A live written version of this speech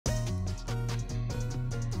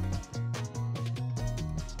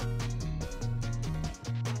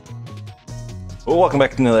Well, welcome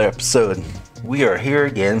back to another episode. We are here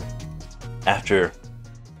again after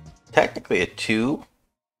technically a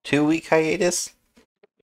two-week hiatus,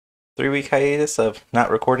 3-week hiatus of not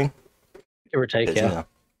recording. Give or take, 'Cause, yeah.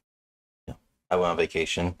 I went on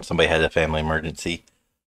vacation. Somebody had a family emergency.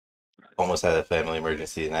 Almost had a family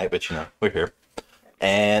emergency tonight, but we're here.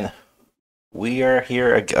 And we are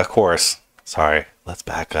here, of course. Sorry, let's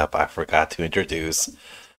back up. I forgot to introduce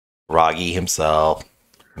Roggy himself,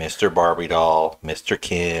 Mr. Barbie Doll, Mr.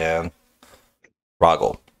 Kim,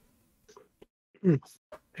 Roggle.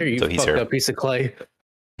 Here, you So he's fucked here. up piece of clay.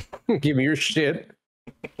 Give me your shit.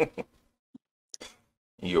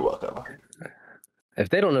 You're welcome. If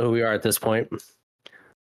they don't know who we are at this point,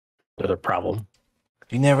 there's a problem.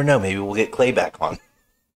 You never know. Maybe we'll get Clay back on.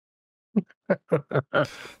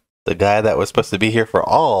 The guy that was supposed to be here for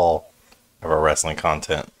all of our wrestling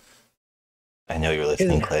content. I know you're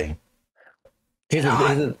listening, Clay. He's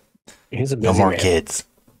a busy No more man. kids.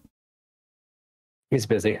 He's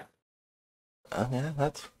busy. Yeah,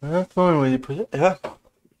 that's one way to put it. Yeah.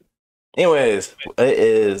 Anyways, it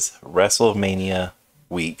is WrestleMania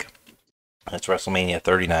week. It's WrestleMania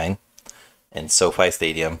 39 in SoFi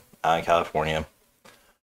Stadium out in California.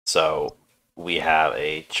 So we have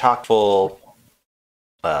a chock full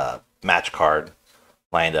match card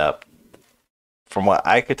lined up. From what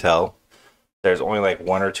I could tell, there's only like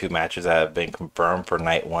one or two matches that have been confirmed for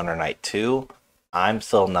night 1 or night 2. I'm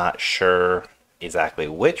still not sure exactly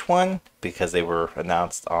which one because they were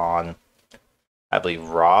announced on, I believe,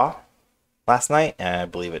 Raw last night, and I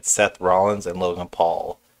believe it's Seth Rollins and Logan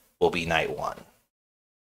Paul will be night 1.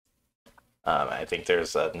 I think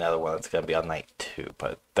there's another one that's going to be on night 2,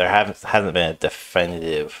 but there hasn't been a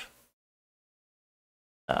definitive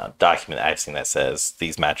document I've seen that says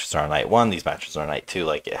these matches are on night 1, these matches are on night 2,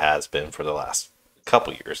 like it has been for the last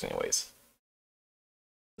couple years, anyways.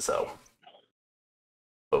 So,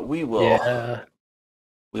 but we will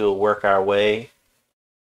work our way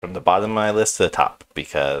from the bottom of my list to the top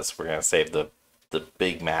because we're gonna save the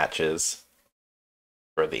big matches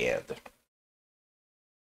for the end.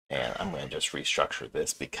 And I'm gonna just restructure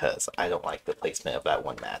this because I don't like the placement of that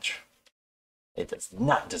one match. It does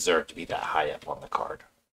not deserve to be that high up on the card.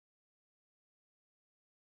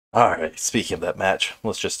 Alright, speaking of that match,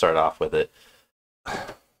 let's just start off with it.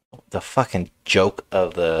 The fucking joke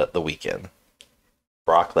of the weekend.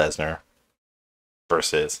 Brock Lesnar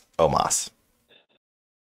versus Omos.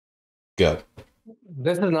 Go.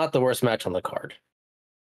 This is not the worst match on the card.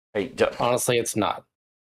 Hey, Honestly, it's not.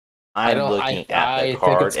 I'm looking at the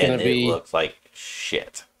card and it looks like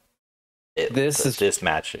shit. This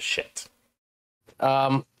match is shit.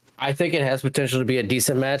 I think it has potential to be a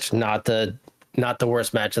decent match, not the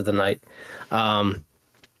worst match of the night.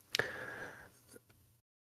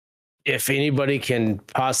 If anybody can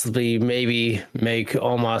possibly maybe make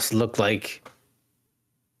Omos look like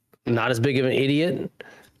not as big of an idiot,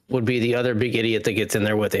 would be the other big idiot that gets in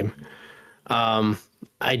there with him.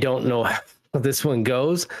 I don't know how this one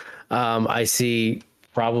goes. I see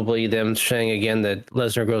probably them saying again that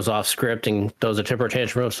Lesnar goes off script and does a temper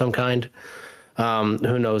tantrum of some kind.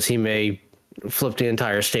 Who knows? He may flip the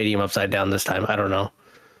entire stadium upside down this time. I don't know.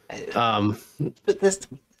 But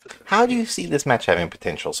how do you see this match having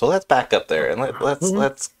potential? So let's back up there and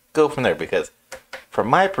let's go from there because, from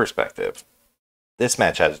my perspective, this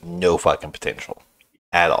match has no fucking potential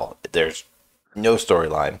at all. There's no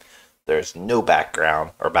storyline. There's no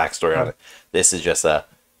background or backstory on it. This is just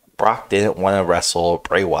Brock didn't want to wrestle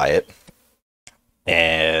Bray Wyatt,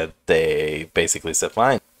 and they basically said,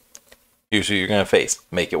 "Fine, here's who you're gonna face.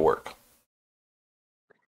 Make it work."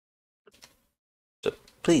 So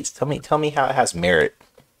please tell me how it has merit.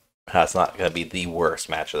 How it's not gonna be the worst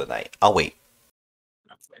match of the night. I'll wait.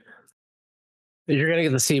 You're gonna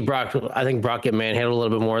get to see Brock. I think Brock get manhandled a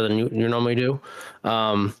little bit more than you normally do.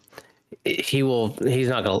 He's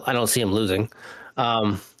not gonna. I don't see him losing,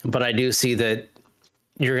 but I do see that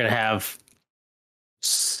you're gonna have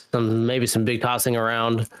maybe some big tossing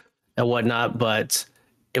around and whatnot, but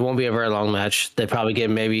it won't be a very long match. They probably get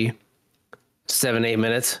maybe 7-8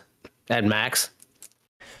 minutes at max,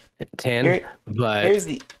 10. But here's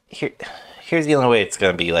the only way it's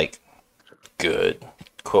gonna be like good,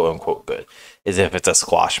 quote unquote good, is if it's a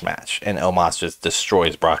squash match and Omos just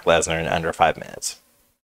destroys Brock Lesnar in under 5 minutes.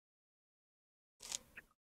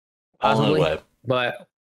 possibly, but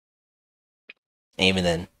even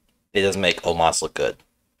then, it doesn't make Omos look good.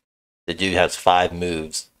 The dude has 5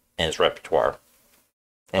 moves in his repertoire,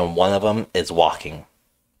 and one of them is walking.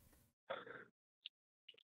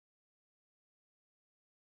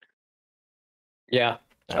 yeah.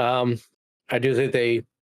 I do think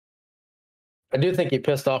he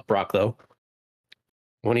pissed off Brock though.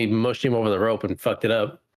 when he mushed him over the rope and fucked it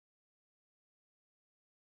up.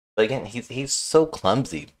 But again, he's so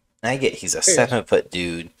clumsy. I get he's a Yes. 7 foot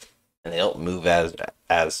dude, and they don't move as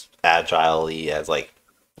agilely as like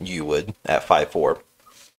you would at 5'4".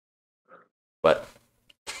 But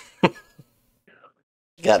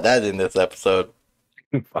you got that in this episode.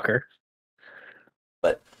 Fucker.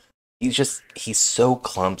 But he's so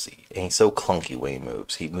clumsy and he's so clunky when he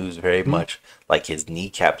moves. He moves very Hmm? much like his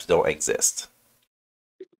kneecaps don't exist.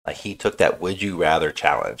 Like he took that would you rather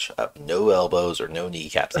challenge of no elbows or no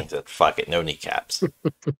kneecaps, and he said, "Fuck it, no kneecaps."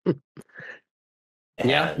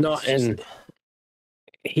 Yeah, And no, it's just and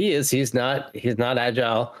he's not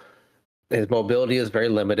agile. His mobility is very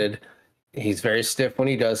limited. He's very stiff when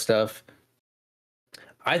he does stuff.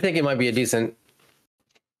 I think it might be a decent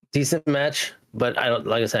match, but I don't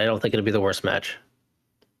like I said, I don't think it'll be the worst match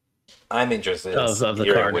I'm interested of in the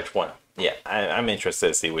hearing card. which one. Yeah, I'm interested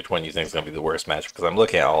to see which one you think is going to be the worst match because I'm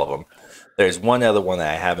looking at all of them. There's one other one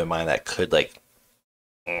that I have in mind that could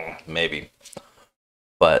maybe,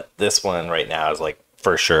 but this one right now is like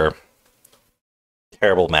for sure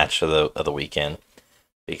terrible match of the weekend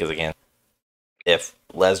because again, if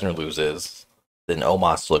Lesnar loses, then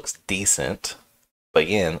Omos looks decent. But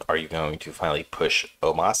again, are you going to finally push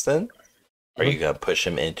Omos then? Are you Mhm. going to push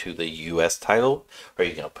him into the US title? Are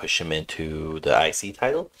you going to push him into the IC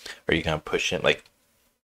title? Are you going to push him like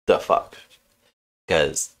the fuck?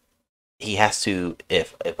 Because he has to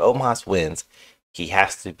if Omos wins, he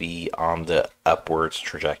has to be on the upwards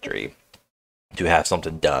trajectory to have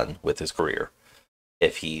something done with his career.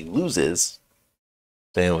 If he loses,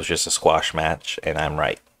 then it was just a squash match and I'm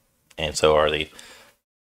right. And so are the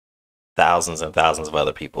thousands and thousands of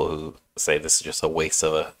other people who say this is just a waste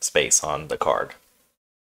of a space on the card.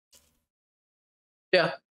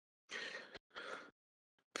 Yeah,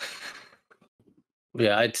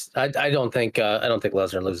 yeah. I don't think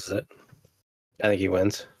Lesnar loses it. I think he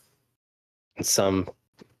wins in some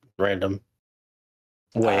random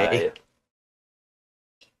way. I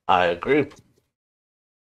I agree.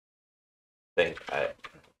 Think I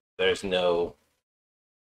there's no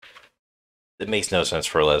it makes no sense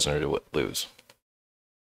for Lesnar to lose.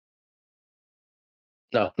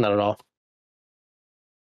 No, not at all.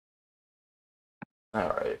 All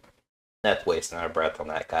right, that's wasting our breath on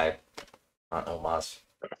that guy, on Omos.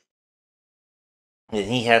 And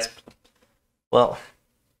he has well.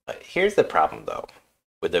 Here's the problem though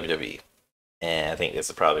with WWE, and I think this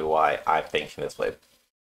is probably why I'm thinking this way.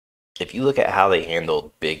 If you look at how they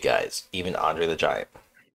handled big guys, even Andre the Giant,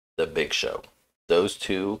 the Big Show, those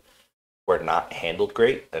two were not handled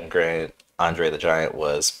great. And granted, Andre the Giant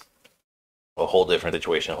was a whole different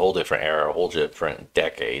situation, a whole different era, a whole different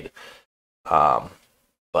decade. Um,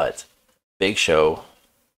 but Big Show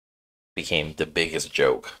became the biggest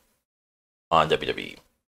joke on WWE.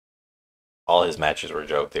 All his matches were a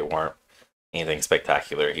joke. They weren't anything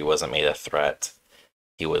spectacular. He wasn't made a threat.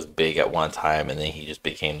 He was big at one time, and then he just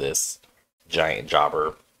became this giant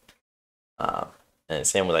jobber. Um, and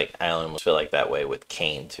same with like I almost feel like that way with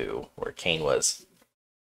Kane too, where Kane was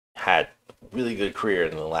had really good career,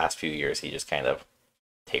 and in the last few years he just kind of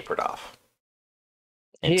tapered off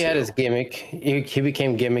He had his into gimmick. He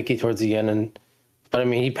became gimmicky towards the end, and but I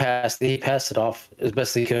mean, he passed it off as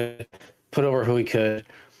best he could, put over who he could.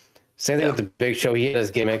 Same thing yeah with the Big Show. He had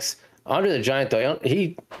his gimmicks. Andre the Giant, though,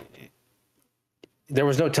 he there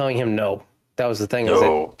was no telling him no. That was the thing. Is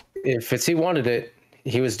that no if he wanted it,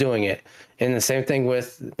 he was doing it. And the same thing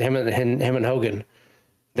with him and Hogan.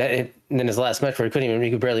 In his last match where he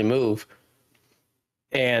could barely move,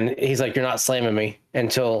 and he's like, "You're not slamming me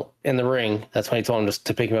until in the ring." That's when he told him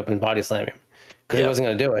to pick him up and body slam him because he yeah wasn't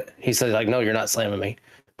going to do it. He said, "Like, no, you're not slamming me,"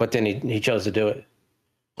 but then he chose to do it.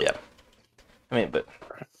 yeah. I mean, but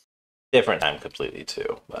different time completely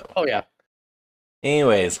too. But Oh yeah,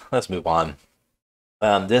 anyways, let's move on.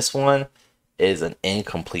 This one is an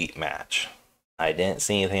incomplete match. I didn't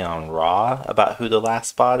see anything on Raw about who the last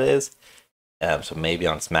spot is. So maybe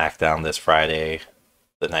on SmackDown this Friday,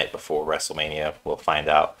 the night before WrestleMania, we'll find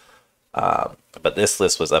out. But this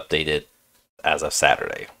list was updated as of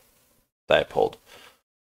Saturday that I pulled,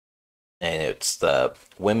 and it's the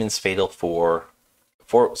women's fatal four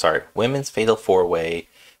way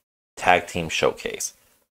tag team showcase,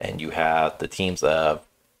 and you have the teams of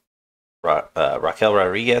Raquel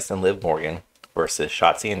Rodriguez and Liv Morgan versus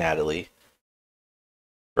Shotzi and Natalie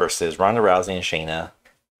versus Ronda Rousey and Shayna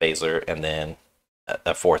Baszler, and then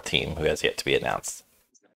a fourth team who has yet to be announced.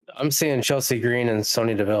 I'm seeing Chelsea Green and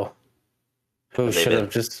Sonya Deville, who Have they should been? have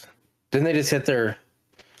just didn't they just hit their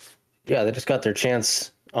they just got their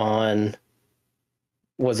chance on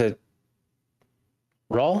was it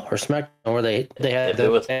Raw or SmackDown where they had If it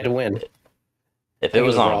was they had to win. I if it think it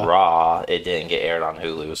was was on Raw. Raw, it didn't get aired on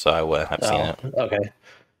Hulu, so I wouldn't have seen Oh, it. okay.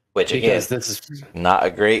 Which again, Because this is not a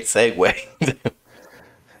great segue.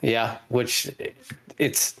 yeah, which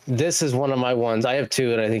this is one of my ones. I have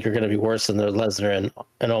two, and I think are going to be worse than the Lesnar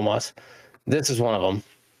and Omos. This is one of them.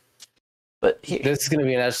 But here, This is going to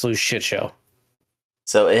be an absolute shit show.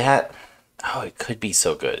 so it had. Oh, it could be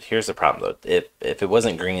so good. Here's the problem though. If it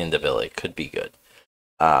wasn't Green and Deville, it could be good.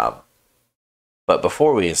 Um, but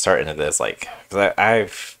before we start into this, like, because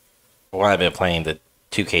I've been playing the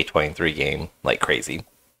 2K23 game like crazy.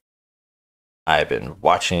 I've been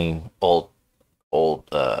watching old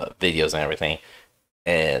videos and everything,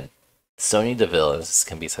 and Sonya Deville. This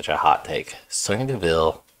can be such a hot take. Sonya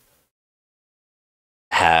Deville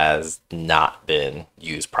has not been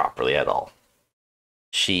used properly at all.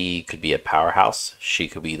 She could be a powerhouse. She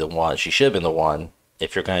could be the one. She should have been the one.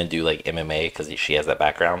 If you're going to do like MMA, because she has that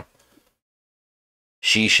background,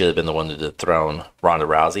 she should have been the one to dethrone Ronda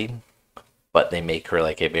Rousey. But they make her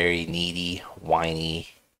like a very needy, whiny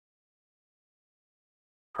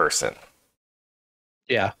person.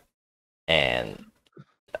 Yeah. And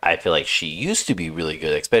I feel like she used to be really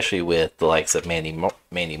good, especially with the likes of Mandy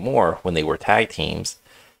Moore when they were tag teams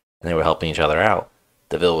and they were helping each other out.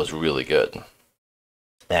 Deville was really good.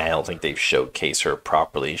 And I don't think they've showcased her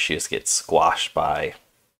properly. She just gets squashed by,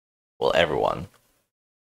 well, everyone.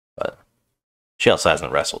 But she also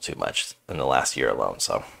hasn't wrestled too much in the last year alone,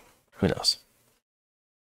 so who knows.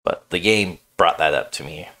 But the game brought that up to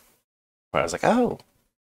me where I was like, oh,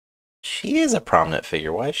 she is a prominent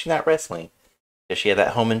figure. Why is she not wrestling? Because she had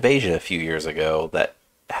that home invasion a few years ago that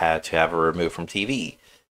had to have her removed from TV.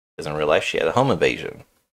 Because in real life, she had a home invasion.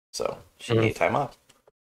 So she needed time off.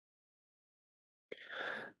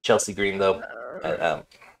 Chelsea Green, though,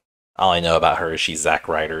 all I know about her is she's Zack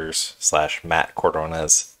Ryder's / Matt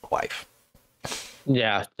Cordona's wife.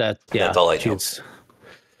 Yeah, That's all I know.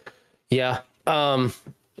 Yeah.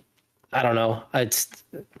 I don't know. It's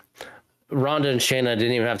Ronda and Shayna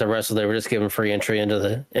didn't even have to wrestle. They were just given free entry into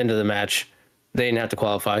the match. They didn't have to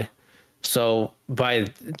qualify. So by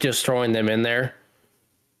just throwing them in there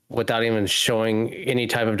without even showing any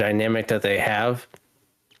type of dynamic that they have,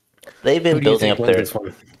 They've been building up their. this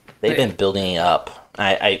one? They've been building up.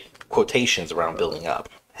 I quotations around building up.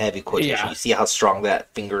 Heavy quotation. Yeah. You see how strong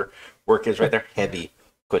that finger work is right there? Heavy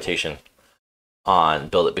quotation on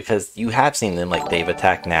build it, because you have seen them, like they've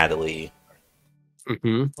attacked Natalie.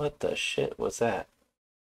 Mm-hmm. What the shit was that?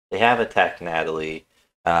 They have attacked Natalie,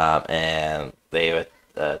 and they've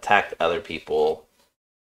attacked other people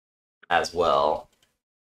as well.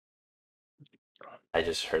 I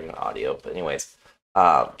just heard an audio, but anyways,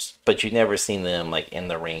 but you've never seen them like in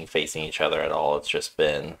the ring facing each other at all. It's just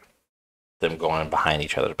been them going behind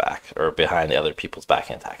each other's back or behind the other people's back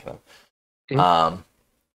and attacking them. Mm-hmm.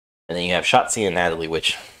 And then you have Shotzi and Natalie,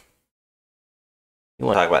 which you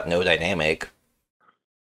want to talk about no dynamic.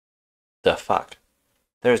 The fuck?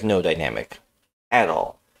 There's no dynamic at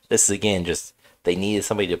all. This is again just they needed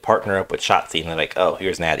somebody to partner up with Shotzi, and they're like, oh,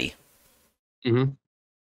 here's Natty. Mm-hmm.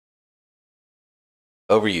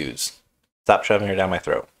 Overused. Stop shoving her down my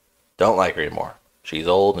throat. Don't like her anymore. She's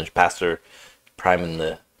old and past her prime in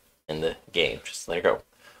the game. Just let her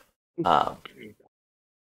go.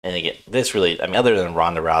 And again, this really, I mean, other than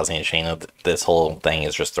Ronda Rousey and Shayna, this whole thing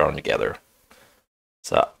is just thrown together.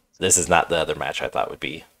 So this is not the other match I thought would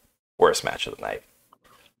be worst match of the night.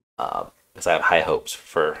 Because I have high hopes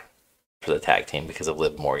for the tag team because of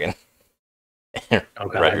Liv Morgan and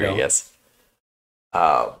Rodriguez.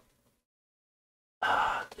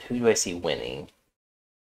 Who do I see winning?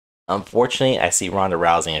 Unfortunately, I see Ronda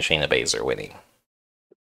Rousey and Shayna Baszler winning.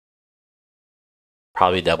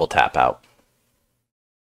 Probably double tap out.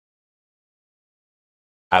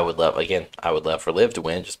 I would love for Liv to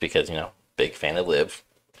win just because, big fan of Liv.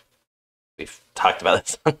 We've talked about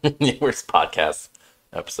this on numerous podcast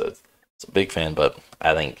episodes. It's a big fan, but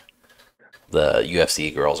I think the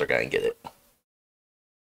UFC girls are going to get it.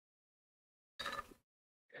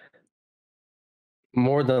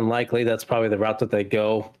 More than likely, that's probably the route that they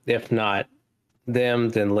go. If not them,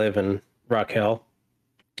 then Liv and Raquel.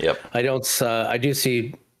 Yep. I do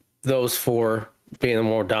see those four being the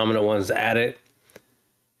more dominant ones at it,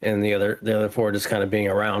 and the other four just kind of being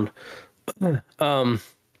around.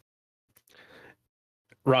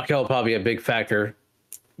 Raquel probably a big factor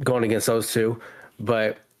going against those two,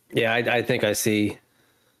 but yeah, I think I see.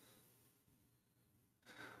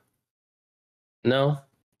 No,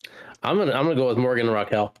 I'm gonna go with Morgan and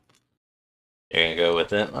Raquel. You're gonna go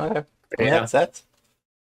with it? Okay. Yeah.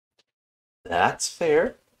 That's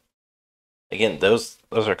fair. Again, those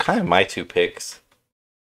are kind of my two picks.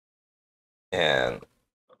 And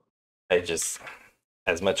I just,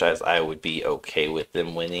 as much as I would be okay with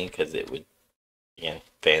them winning, because it would, again,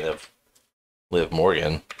 fan of Liv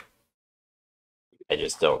Morgan, I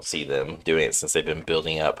just don't see them doing it since they've been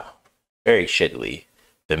building up very shittily,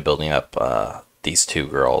 been building up these two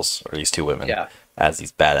girls or these two women Yeah. as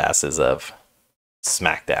these badasses of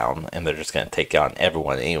SmackDown, and they're just going to take on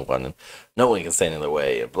everyone, anyone, and no one can stand in their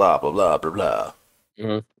way, and blah blah blah blah blah.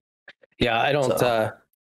 Mm-hmm. Yeah, I don't. So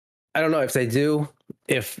I don't know if they do.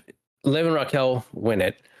 If Liv and Raquel win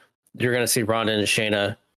it, you're going to see Ronda and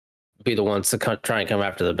Shayna be the ones to try and come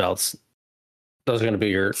after the belts. Those are going to be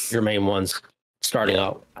your main ones starting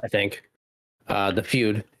out. I think the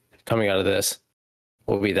feud coming out of this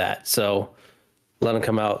will be that. So let them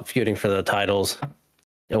come out feuding for the titles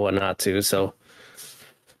and whatnot too. So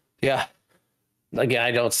yeah, again,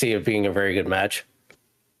 I don't see it being a very good match.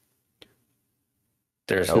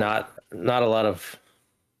 There's nope. not a lot of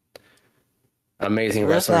amazing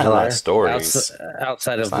There's wrestlers not a in lot there of stories.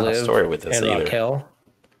 outside There's of not a Liv story with this and either. Raquel.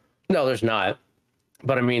 No, there's not.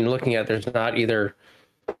 But I mean, looking at there's not either.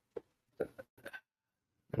 I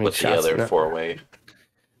mean, With the other four-way.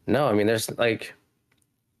 No, I mean, there's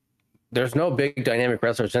no big dynamic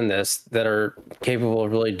wrestlers in this that are capable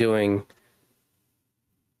of really doing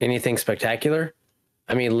anything spectacular.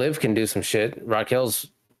 I mean, Liv can do some shit. Raquel's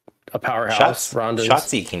a powerhouse. Ronda's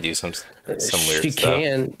Shotzi can do some weird she stuff.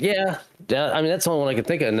 can, yeah. I mean, that's the only one I can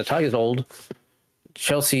think of. Natalia's old.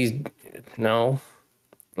 Chelsea, no.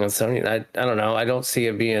 So I don't know. I don't see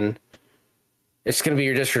it being. It's going to be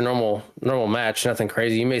your normal match. Nothing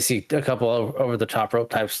crazy. You may see a couple over the top rope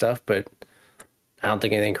type stuff, but I don't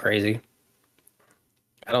think anything crazy.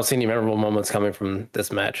 I don't see any memorable moments coming from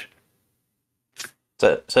this match.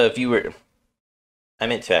 So if you were, I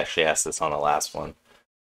meant to actually ask this on the last one.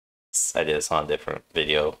 I did this on a different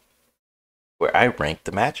video where I ranked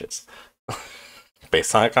the matches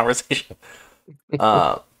based on a conversation.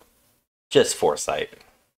 Just foresight.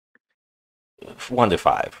 1 to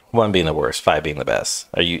 5. 1 being the worst, 5 being the best.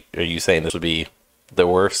 Are you saying this would be the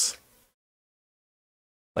worst?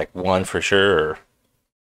 Like 1 for sure?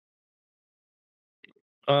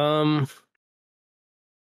 Or?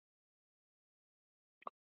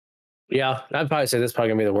 Yeah, I'd probably say this is probably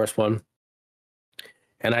gonna be the worst one.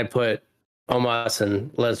 And I put Omos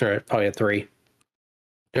and Lesnar at probably a 3.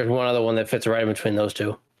 There's one other one that fits right in between those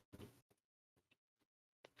two.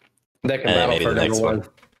 That can And battle maybe for the number next one. one.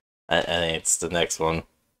 I think it's the next one.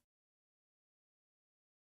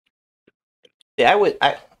 Yeah,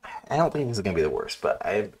 I don't think this is gonna be the worst, but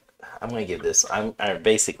I'm gonna give this. I'm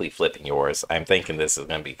basically flipping yours. I'm thinking this is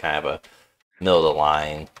gonna be kind of a middle of the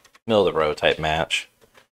line, middle of the road type match,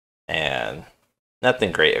 and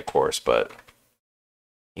nothing great, of course, but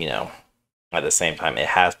you know, at the same time, it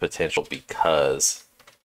has potential because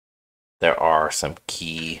there are some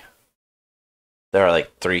key. There are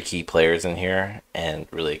like 3 key players in here, and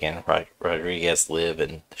really, again, Rodriguez, Liv,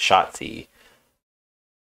 and Shotzi,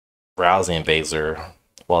 Rousey, and Baszler.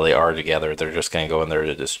 While they are together, they're just going to go in there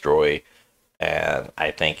to destroy. And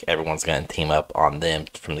I think everyone's going to team up on them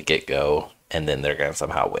from the get go, and then they're going to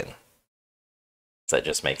somehow win. So that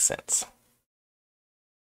just makes sense.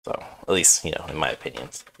 So, at least, in my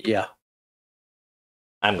opinions. Yeah.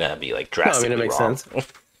 I'm going to be like drastically it makes wrong.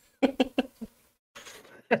 sense.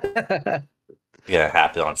 Gonna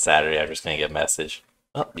happen on Saturday. I'm just going to get a message.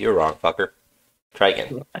 Oh, you're wrong, fucker. Try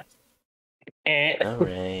again. All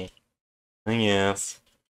right. Yes.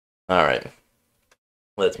 All right.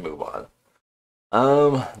 Let's move on.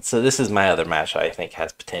 So this is my other match I think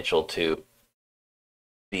has potential to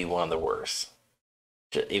be one of the worst.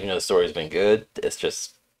 Even though the story's been good, it's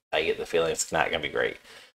just, I get the feeling it's not going to be great.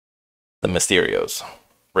 The Mysterios.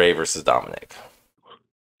 Rey versus Dominic.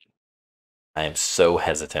 I am so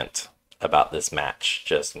hesitant about this match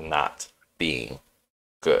just not being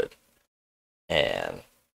good. And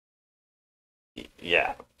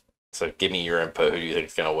yeah. So give me your input. Who do you think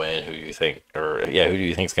is going to win? Who do you think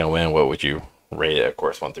is going to win? What would you rate it, of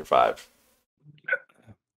course, 1 through 5?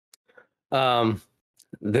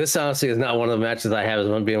 This honestly is not one of the matches I have as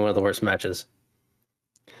one being one of the worst matches.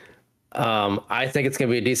 I think it's going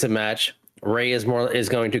to be a decent match. Rey is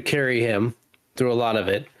going to carry him through a lot of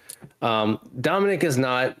it. Dominic is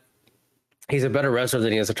not. He's a better wrestler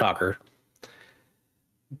than he is a talker,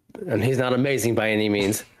 and he's not amazing by any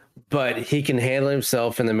means. But he can handle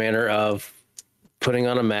himself in the manner of putting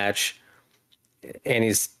on a match, and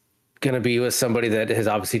he's going to be with somebody that has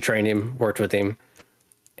obviously trained him, worked with him,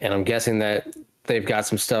 and I'm guessing that they've got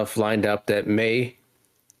some stuff lined up that may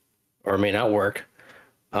or may not work.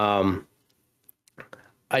 I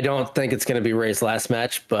don't think it's going to be Rey's last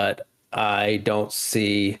match, but I don't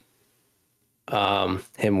see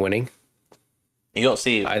Him winning. You don't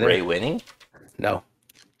see Either. Ray winning? No.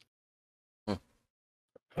 Hmm.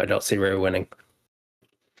 I don't see Ray winning.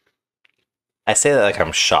 I say that like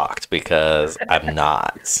I'm shocked because I'm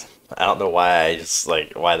not. I don't know why I just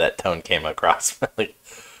like why that tone came across. Like,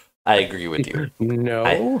 I agree with you. I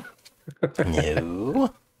No.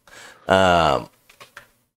 no. Um,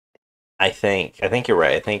 I think you're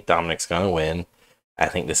right. I think Dominic's gonna win. I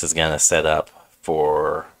think this is gonna set up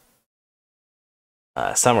for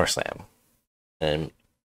SummerSlam, and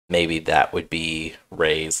maybe that would be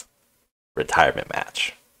Ray's retirement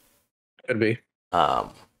match. Could be.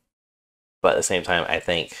 Um, but at the same time, I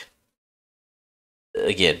think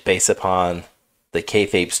again, based upon the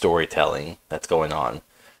kayfabe storytelling that's going on,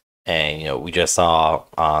 and we just saw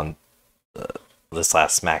on uh, this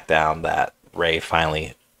last SmackDown that Ray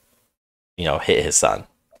finally, hit his son,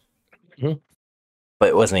 Mhm. but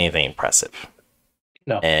it wasn't anything impressive.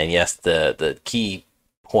 No. And yes, the key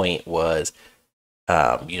point was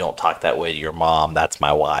you don't talk that way to your mom. That's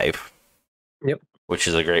my wife. Yep. Which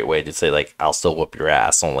is a great way to say like I'll still whoop your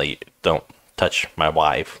ass, only don't touch my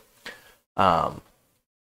wife. Um,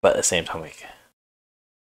 but at the same time, like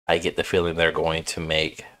I get the feeling they're going to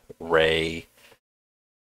make Ray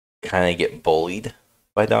kind of get bullied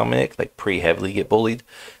by Dominic, like pretty heavily get bullied,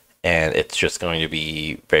 and it's just going to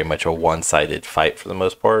be very much a one-sided fight for the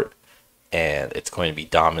most part, and it's going to be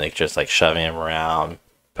Dominic just like shoving him around,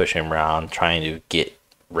 pushing him around, trying to get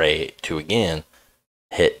Ray to again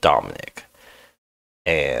hit Dominic,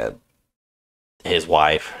 and his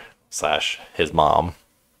wife slash his mom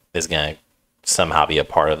is going to somehow be a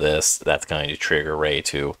part of this. That's going to trigger Ray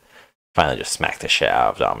to finally just smack the shit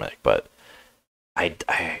out of Dominic, but I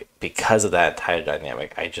because of that entire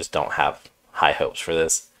dynamic, I just don't have high hopes for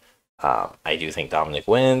this. I do think Dominic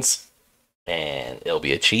wins, and it'll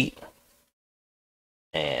be a cheat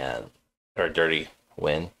and or a dirty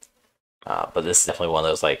win. But this is definitely one of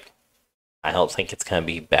those like I don't think it's gonna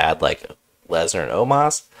be bad like Lesnar and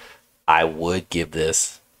Omos. I would give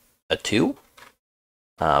this a 2,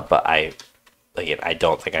 but I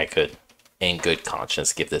don't think I could, in good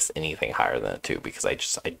conscience, give this anything higher than a 2 because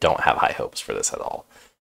I don't have high hopes for this at all.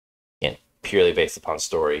 And purely based upon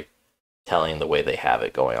storytelling the way they have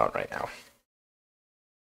it going on right now.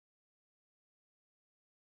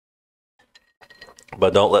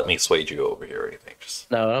 But don't let me sway you over here or anything.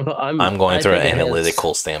 No, I'm going I through an think it has-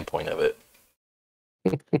 analytical standpoint of it.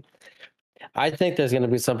 I think there's going to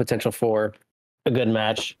be some potential for a good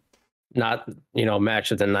match. Not,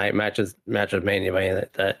 match of the night, match of Mania, anything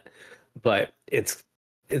like that. But it's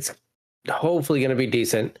hopefully going to be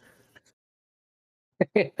decent.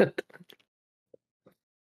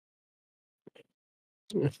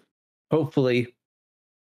 Hopefully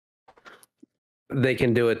they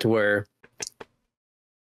can do it to where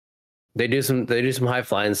they do some high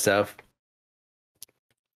flying stuff.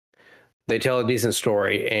 They tell a decent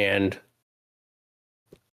story, and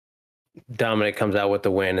Dominic comes out with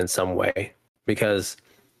the win in some way because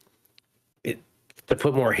to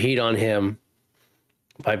put more heat on him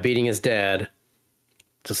by beating his dad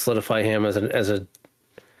to solidify him as a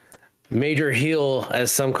major heel,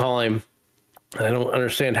 as some call him. I don't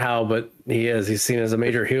understand how, but he is. He's seen as a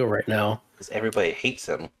major heel right now. Because everybody hates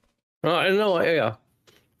him. Oh, I know, yeah.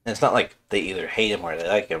 And it's not like they either hate him or they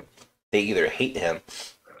like him. They either hate him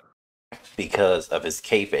because of his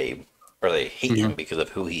kayfabe, or they hate him because of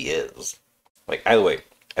who he is. Like either way,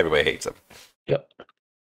 everybody hates him. Yep.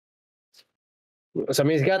 So I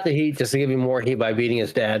mean, he's got the heat just to give him more heat by beating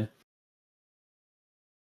his dad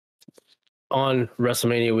on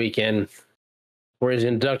WrestleMania weekend, where he's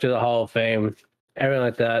inducted to the Hall of Fame, everything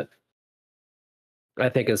like that. I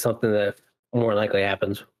think is something that more likely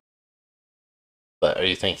happens. But are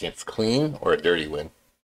you thinking it's clean or a dirty win?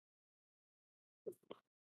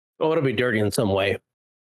 Oh, it'll be dirty in some way.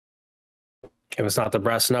 If it's not the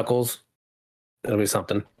brass knuckles, it'll be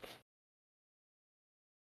something.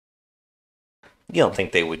 You don't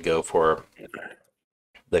think they would go for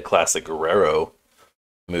the classic Guerrero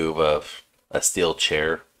move of a steel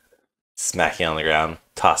chair, smacking on the ground,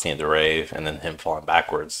 tossing it to Ray, and then him falling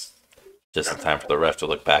backwards just in time for the ref to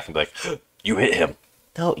look back and be like, "You hit him."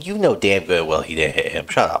 No, you know damn good well he didn't hit him.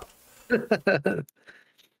 Shut up.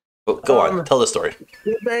 But go on, tell the story.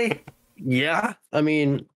 Did they? Yeah. I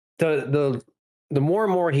mean, the more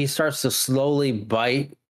and more he starts to slowly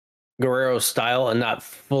bite Guerrero's style and not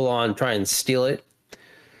full on try and steal it.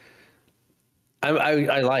 I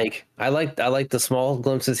like the small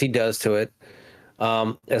glimpses he does to it.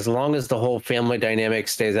 As long as the whole family dynamic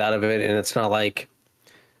stays out of it, and it's not like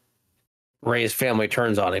Ray's family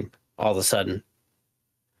turns on him all of a sudden.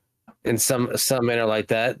 in some manner like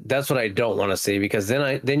that. That's what I don't want to see, because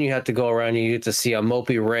then you have to go around and you get to see a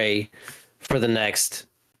mopey Ray for the next,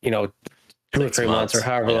 you know, 2 or 3 months or 6 months.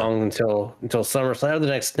 however Yeah. long until SummerSlam, or the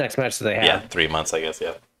next match that they Yeah. have. 3 months, I guess.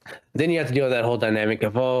 Yeah. Then you have to deal with that whole dynamic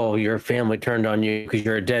of, oh, your family turned on you because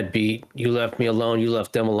you're a deadbeat. You left me alone. You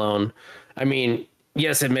left them alone. I mean,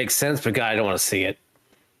 yes, it makes sense, but God, I don't want to see it.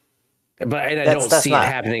 But I don't That's see it not.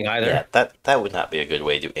 happening Yeah. either. That would not be a good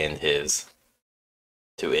way to end his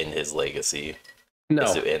legacy. Is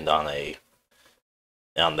No, to end on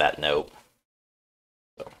that note.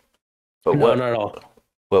 So, but no, not at all.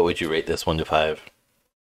 what would you rate this 1 to 5?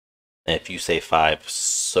 And if you say 5,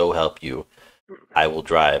 so help you, I will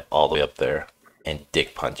drive all the way up there and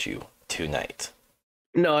dick punch you tonight.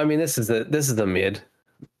 No, I mean, this is the mid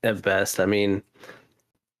at best. I mean,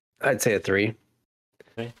 I'd say a 3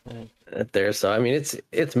 Okay. at there. So I mean, it's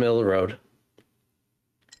middle of the road.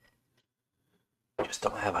 I just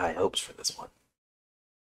don't have high hopes for this one.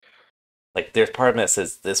 Like, there's part of me that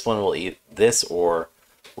says this one will eat this, or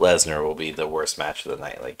Lesnar will be the worst match of the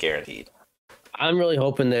night, like guaranteed. I'm really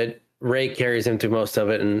hoping that Ray carries him through most of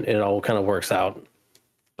it, and it all kind of works out.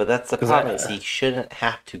 But that's the 'Cause problem, is he shouldn't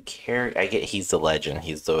have to carry. I get he's the legend,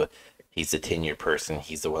 he's the tenured person,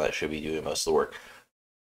 he's the one that should be doing most of the work.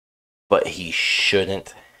 But he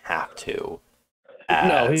shouldn't have to.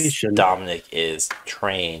 No, he As shouldn't. Dominic is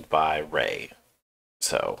trained by Ray.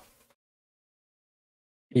 So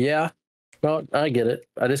Yeah, well, I get it.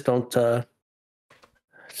 I just don't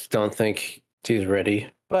think he's ready.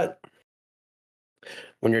 But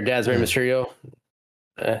when your dad's Rey Mysterio,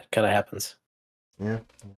 kind of happens. yeah.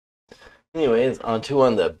 Anyways, on to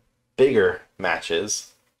one of the bigger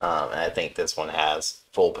matches. And I think this one has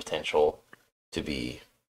full potential to be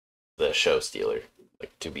the show stealer,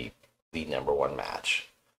 like to be the #1 match.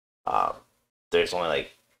 Um, there's only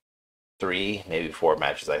like 3, maybe 4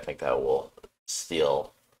 matches I think that will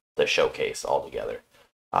steal the showcase altogether.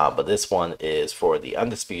 But this one is for the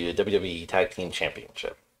undisputed WWE Tag Team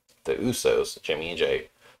Championship. The Usos, Jimmy and Jay,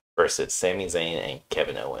 versus Sami Zayn and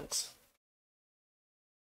Kevin Owens.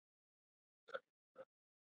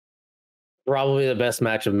 Probably the best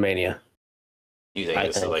match of Mania. You think I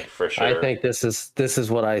this think. is like for sure? I think this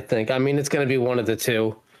is what I think. I mean, it's going to be one of the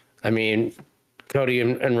two. I mean, Cody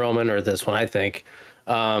and Roman, or this one, I think.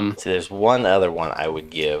 See, there's one other one I would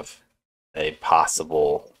give a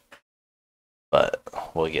possible, but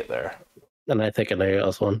we'll get there. And I think another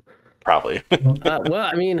else one. Probably. Well,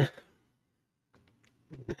 I mean,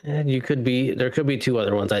 there could be 2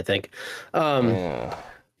 other ones, I think. Yeah.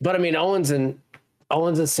 But I mean, Owens and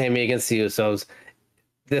Sammy against the Usos.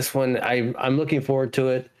 This one, I'm looking forward to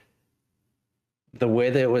it. The way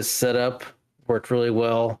that it was set up worked really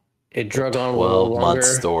well. It drug on a little 12-month longer.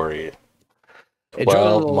 story. It drug on a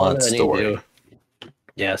little 12-month longer than it story. needed to.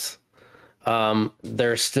 Yes.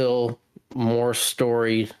 There's still more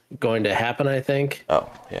story going to happen, I think, Oh,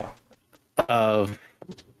 yeah. of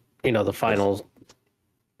the final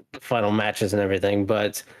matches and everything.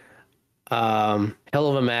 But hell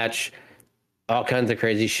of a match, all kinds of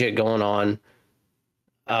crazy shit going on.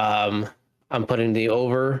 I'm putting the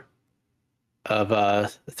over of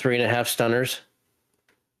 3.5 stunners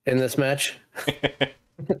in this match.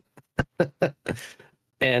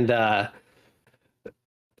 And Well,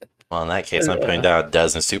 in that case, I'm putting down a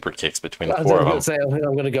dozen super kicks between the I was 4 of gonna them. say, I'm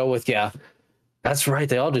going to go with, yeah. That's right.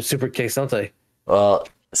 They all do super kicks, don't they? Well,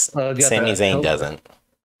 You got Sami the Zayn doesn't.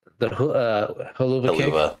 The haluva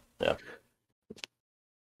kick. Haluva. Yeah.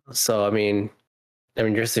 So I mean,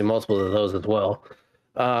 you're seeing multiple of those as well.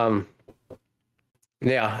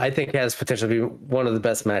 Yeah, I think it has potential to be one of the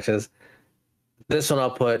best matches. This one I'll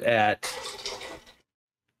put at,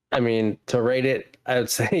 I mean, to rate it, I would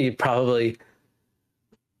say probably,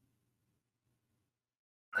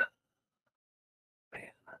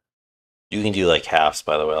 You can do like halves,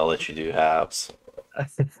 by the way. I'll let you do halves.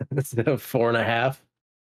 it's a 4.5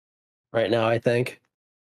 right now, I think.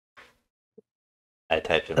 I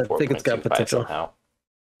typed in I think it's got 4.25 potential. somehow.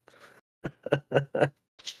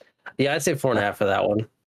 Yeah, I'd say 4.5 for that one.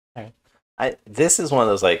 This is one of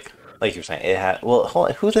those like you're saying. It had. Well, hold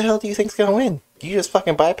on, who the hell do you think's gonna win? You just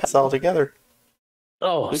fucking bypass it altogether.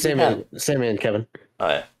 Oh, Who'd you Sammy and Kevin. Oh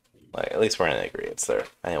yeah. Like, at least we're in agreement there.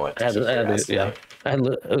 Anyway, I had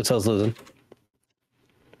Usos losing.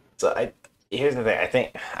 So here's the thing. I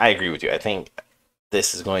think I agree with you. I think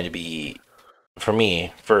this is going to be, for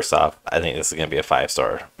me. First off, I think this is going to be a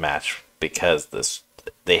 5-star match because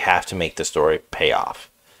they have to make the story pay off.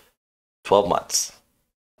 12 months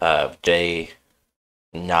of Jay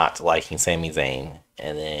not liking Sami Zayn,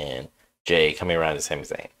 and then Jay coming around to Sami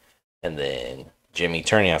Zayn, and then Jimmy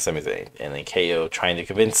turning on Sami Zayn, and then KO trying to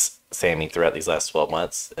convince Sammy throughout these last 12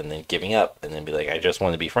 months, and then giving up, and then be like, I just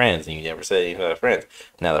want to be friends, and you never said anything about friends.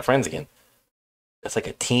 Now they're friends again. It's like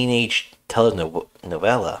a teenage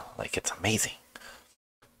telenovela. Like, it's amazing.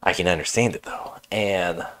 I can understand it, though.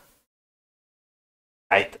 And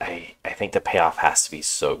I think the payoff has to be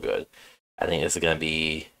so good. I think this is going to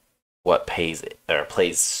be what plays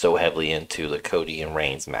so heavily into the Cody and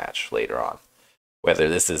Reigns match later on. Whether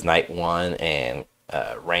this is night one and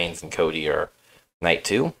Reigns and Cody are night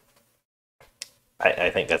two,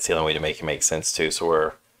 I think that's the only way to make it make sense too. So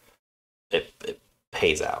where it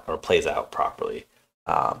pays out or plays out properly.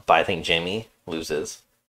 But I think Jimmy loses,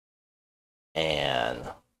 and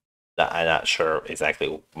I'm not sure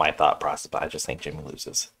exactly my thought process, but I just think Jimmy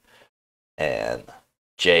loses, and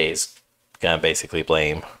Jay's gonna basically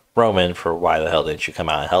blame Roman for why the hell didn't you come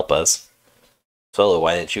out and help us? Solo,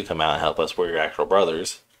 why didn't you come out and help us? We're your actual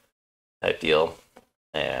brothers, type deal.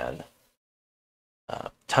 And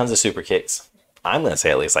tons of super kicks. I'm going to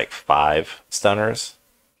say at least like 5 stunners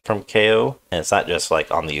from KO. And it's not just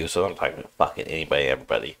like on the Uso. I'm talking about fucking anybody,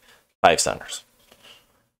 everybody. 5 stunners.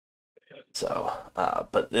 So,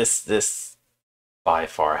 but this by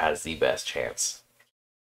far has the best chance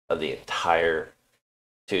of the entire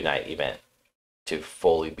 2-night event to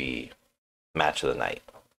fully be match of the night.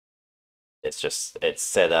 It's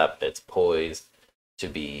set up, it's poised to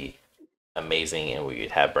be amazing, and we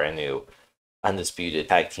could have brand new undisputed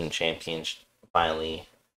tag team champions finally.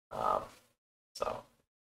 So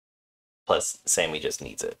plus Sammy just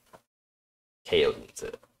needs it. KO needs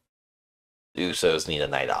it. The Usos need a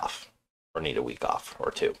night off, or need a week off, or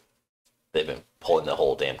 2. They've been pulling the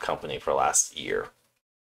whole damn company for the last year.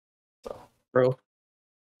 So, Bro.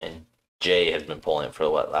 And Jay has been pulling for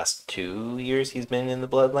last 2 years he's been in the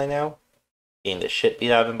bloodline now? Getting the shit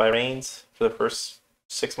beat out of him by Reigns for the first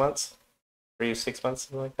 6 months? 3 or 6 months,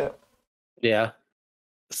 something like that. Yeah.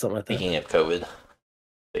 Something like that. Speaking of COVID,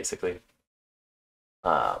 basically.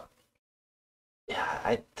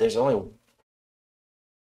 There's only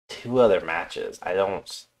 2 other matches.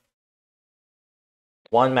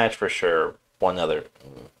 One match for sure, one other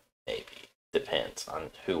maybe. Depends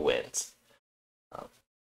on who wins.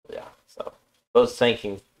 So both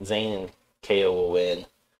thinking Zayn and KO will win.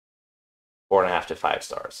 4.5 to 5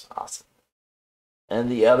 stars. Awesome.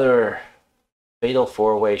 And the other Fatal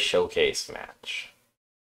 4-Way Showcase match.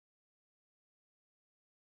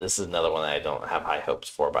 This is another one that I don't have high hopes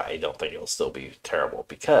for, but I don't think it'll still be terrible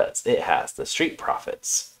because it has the Street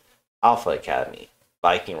Profits, Alpha Academy,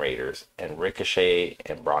 Viking Raiders, and Ricochet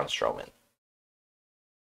and Braun Strowman.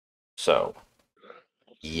 So,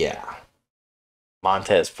 yeah.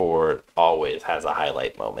 Montez Ford always has a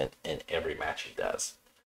highlight moment in every match he does.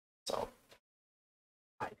 So,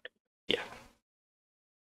 yeah.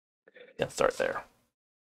 Gonna start there.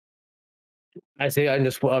 I say I'm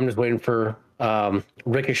just waiting for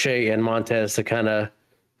Ricochet and Montez to kind of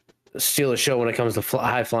steal the show when it comes to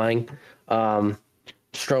high flying. Strowman's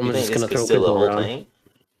just going to throw people around.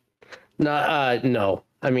 No.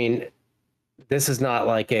 I mean, this is not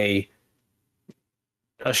like a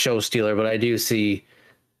show stealer, but I do see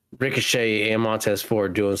Ricochet and Montez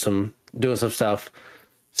Ford doing some stuff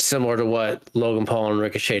similar to what Logan Paul and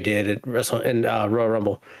Ricochet did at Royal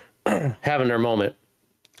Rumble, having their moment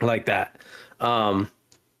like that.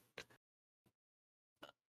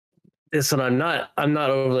 This one I'm not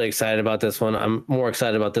overly excited about this one. I'm more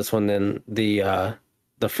excited about this one than the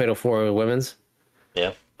Fatal 4 women's.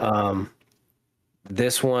 Yeah.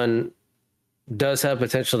 This one does have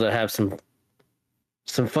potential to have some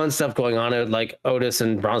fun stuff going on it, like Otis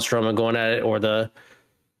and Braun Strowman going at it, or the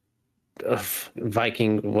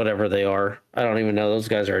Viking, whatever they are. I don't even know. Those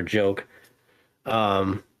guys are a joke.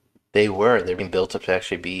 They're being built up to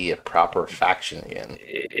actually be a proper faction again.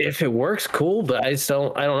 If it works, cool, but I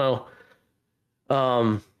don't know.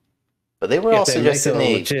 But they were also just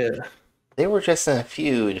they were just in a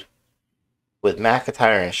feud with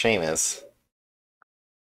McIntyre and Sheamus,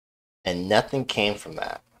 and nothing came from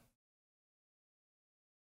that.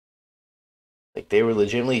 Like, they were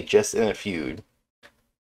legitimately just in a feud,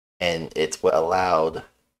 and it's what allowed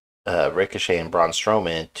Ricochet and Braun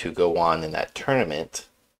Strowman to go on in that tournament.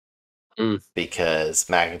 Because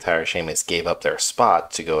McIntyre and Sheamus gave up their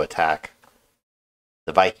spot to go attack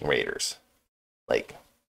the Viking Raiders. Like,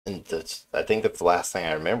 and I think that's the last thing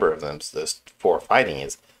I remember of them. So those 4 fighting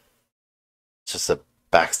is just a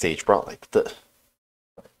backstage brawl. Like,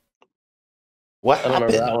 what happened? I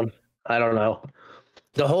don't remember that one. I don't know.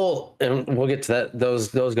 The whole, and we'll get to that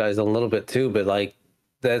those guys a little bit too, but like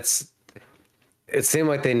it seemed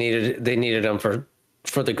like they needed them for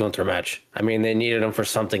the Gunther match. I mean, they needed them for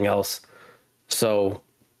something else. So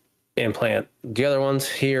implant the other ones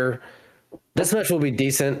here. This match will be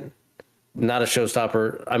decent, not a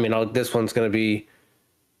showstopper. I mean, this one's going to be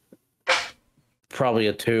probably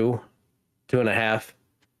a 2.5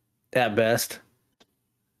 at best.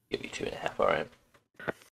 Give you 2.5. All right.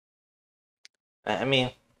 I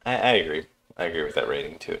mean, I agree. I agree with that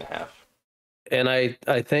rating, 2.5. And I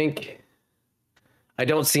think I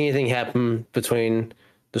don't see anything happen between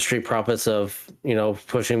the Street Profits of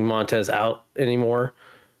pushing Montez out anymore.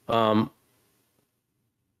 You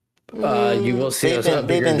will see a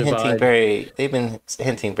bigger divide. They've been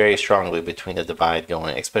hinting very strongly between the divide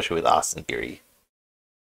going, especially with Austin Theory,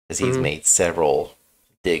 because he's Mhm. made several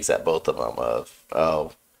digs at both of them of,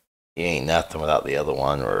 oh, he ain't nothing without the other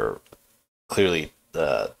one, or clearly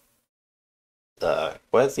the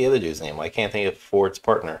what's the other dude's name? I can't think of Ford's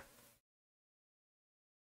partner.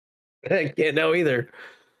 I can't know either.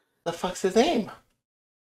 The fuck's his name?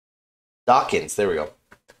 Dawkins. There we go.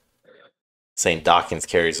 Saying Dawkins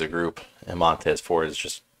carries the group, and Montez Ford is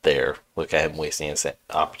just there. Look at him wasting his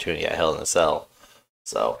opportunity at Hell in a Cell.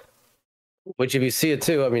 So, Which, if you see it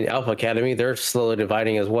too, I mean, Alpha Academy, they're slowly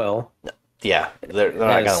dividing as well. yeah, they're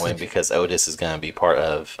not going to win because Otis is going to be part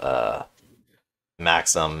of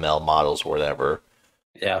Maxim, Mel Models, whatever.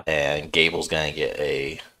 Yeah. And Gable's going to get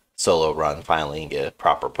a solo run finally and get a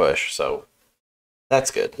proper push. So,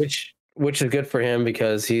 that's good. Which is good for him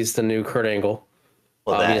because he's the new Kurt Angle.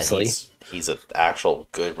 Well, obviously. He's an actual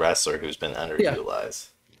good wrestler who's been underutilized.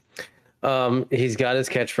 Yeah. He's got his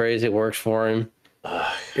catchphrase. It works for him.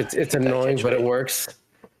 It's annoying, but it works.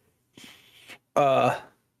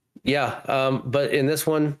 Yeah. But in this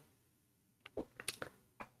one,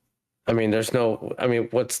 I mean, there's no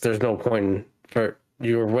point for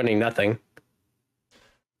you were winning nothing.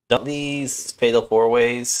 Don't these Fatal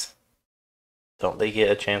 4-Ways, don't they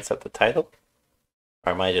get a chance at the title?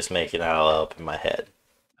 Or am I just making it all up in my head?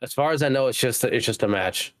 As far as I know, it's just a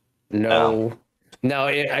match. No. Now,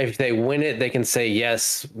 if they win it, they can say,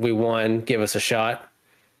 yes, we won, give us a shot.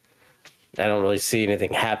 I don't really see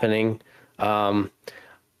anything happening. I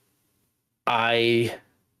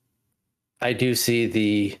do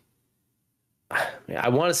see I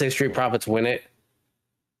want to say Street Profits win it.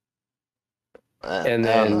 And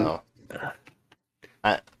then, I don't know.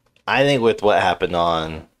 I think with what happened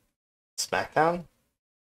on SmackDown,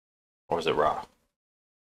 or was it Raw?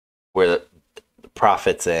 Where the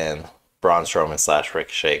Profits and Braun Strowman /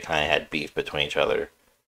 Ricochet kind of had beef between each other.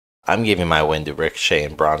 I'm giving my win to Ricochet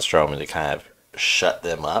and Braun Strowman to kind of shut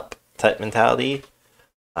them up type mentality.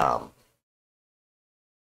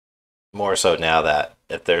 More so now that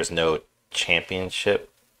if there's no championship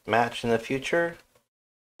match in the future,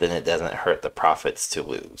 then it doesn't hurt the Profits to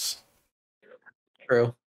lose.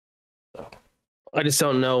 True. So. I just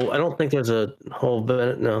don't know. I don't think there's a whole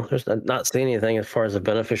no. There's not seeing anything as far as a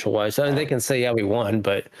beneficial wise. I mean, they can say, yeah, we won,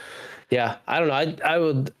 but yeah, I don't know. I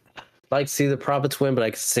would like to see the Profits win, but I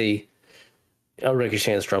could see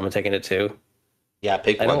Ricochet and Strowman taking it too. Yeah,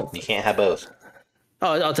 pick one. You can't have both.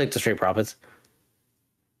 Oh, I'll take the Street Profits.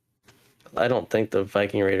 I don't think the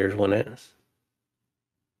Viking Raiders win it.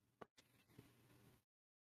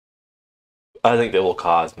 I think they will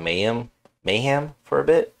cause mayhem for a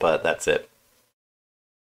bit, but that's it.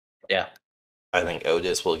 Yeah. I think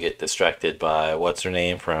Otis will get distracted by what's her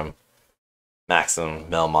name from Maxim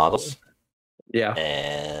Mel Models. Yeah.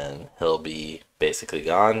 And he'll be basically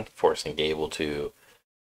gone, forcing Gable to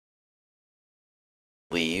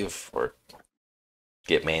leave or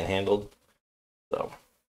get manhandled. So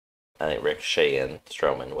I think Ricochet and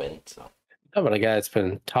Strowman win. So how about a guy that's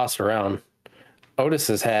been tossed around? Otis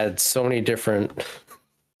has had so many different.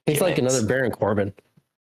 He's gimmicks. Like another Baron Corbin.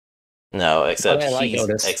 No,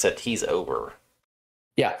 except he's over.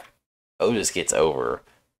 Yeah. Otis gets over.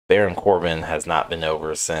 Baron Corbin has not been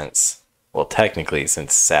over since, well, technically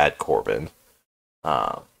since Sad Corbin.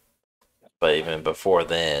 But even before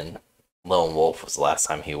then, Lone Wolf was the last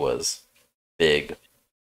time he was big.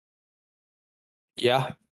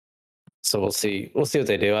 Yeah. So we'll see. We'll see what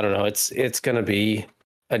they do. I don't know. It's going to be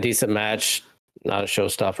a decent match, not a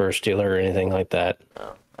showstopper, stealer, or anything like that.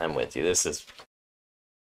 Oh, I'm with you. This is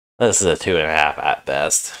a 2.5 at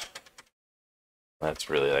best.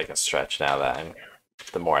 That's really like a stretch now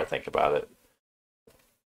the more I think about it.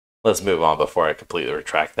 Let's move on before I completely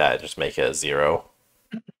retract that and just make it a 0.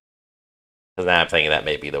 Because now I'm thinking that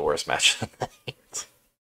may be the worst match of the night.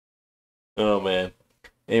 Oh, man.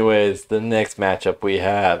 Anyways, the next matchup we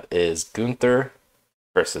have is Gunther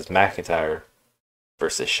versus McIntyre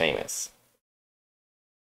versus Sheamus.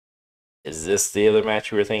 Is this the other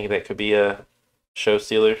match you were thinking that could be a show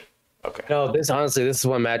stealer? Okay. No, this honestly, this is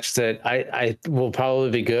one match that I will probably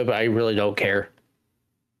be good, but I really don't care.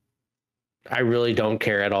 I really don't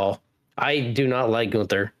care at all. I do not like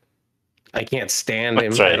Gunther. I can't stand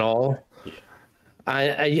That's him at right. all. Yeah.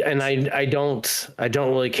 I don't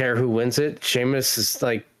really care who wins it. Sheamus is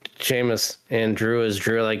like Sheamus and Drew is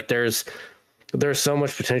Drew. Like there's so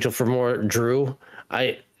much potential for more Drew.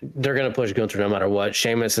 They're gonna push Gunther no matter what.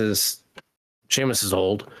 Sheamus is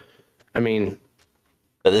old. I mean,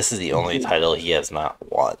 But this is the only title he has not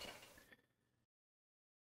won.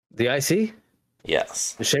 the IC?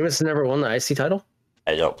 Yes. Sheamus has never won the IC title?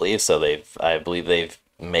 I don't believe so. I believe they've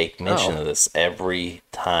make mention Oh. of this every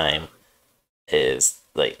time. Is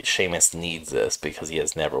like Sheamus needs this because he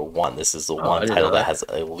has never won. This is the Oh, I one didn't know title that that. has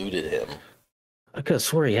eluded him. I could have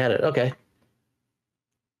swore he had it. Okay.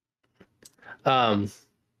 Um,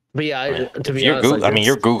 but yeah, I mean, to be honest, like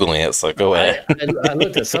you're this, googling it, so go I, ahead. I I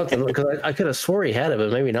looked at something because I could have swore he had it,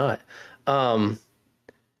 but maybe not. Um,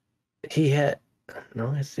 he had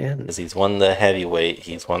no, he hadn't. Because he's won the heavyweight,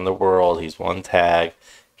 he's won the world, he's won tag,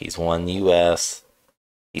 he's won US,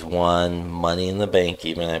 he's won Money in the Bank,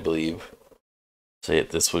 even I believe. So yeah,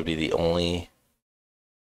 this would be the only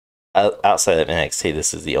outside of NXT.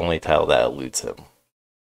 This is the only title that eludes him.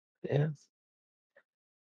 Yeah.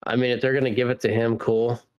 I mean, if they're gonna give it to him,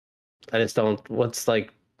 cool. I just don't. What's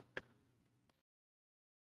like?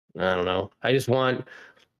 I don't know. I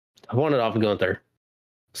want it off of Gunther.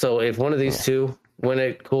 So if one of these Yeah. two win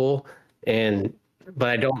it, cool. But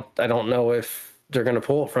I don't know if they're gonna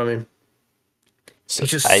pull it from him. So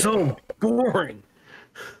It's just so boring.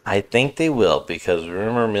 I think they will because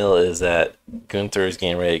rumor mill is that Gunther is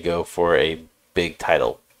getting ready to go for a big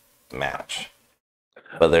title match.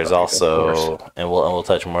 But there's Right, of course. also, and we'll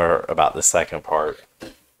touch more about the second part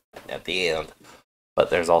at the end. But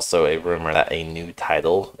there's also a rumor that a new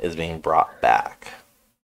title is being brought back.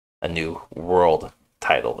 A new world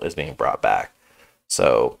title is being brought back.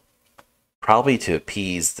 So probably to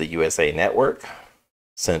appease the USA Network,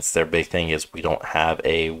 since their big thing is we don't have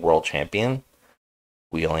a world champion.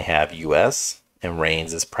 We only have US, and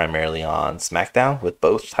Reigns is primarily on SmackDown with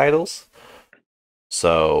both titles.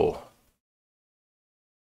 So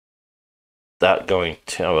that going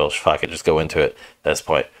to, oh, well, fuck it, just go into it at this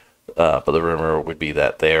point. But the rumor would be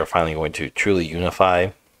that they are finally going to truly unify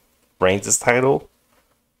Reigns' title.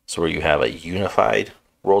 So where you have a unified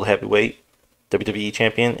World Heavyweight WWE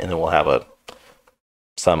champion, and then we'll have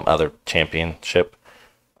some other championship.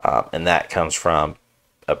 And that comes from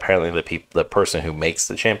apparently the person who makes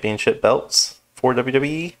the championship belts for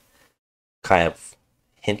WWE kind of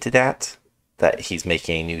hinted at that he's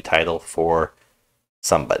making a new title for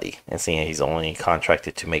somebody, and seeing he's only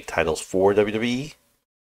contracted to make titles for WWE,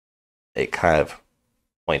 it kind of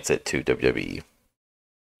points it to WWE.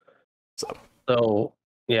 So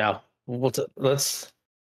yeah, let's.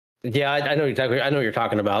 Yeah, I know exactly. I know what you're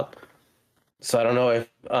talking about. So I don't know if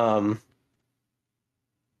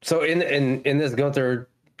So in this Gunther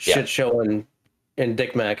shit show in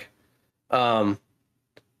Dick Mac, um,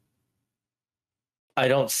 I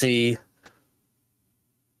don't see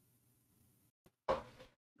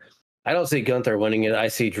Gunther winning it. I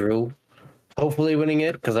see Drew hopefully winning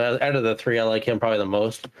it because out of the three, I like him probably the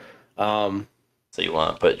most. So you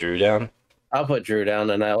want to put Drew down? I'll put Drew down,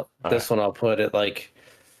 and this one I'll put it like.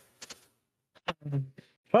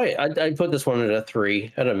 Probably, I'd put this one at a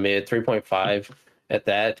 3, at a mid 3.5 at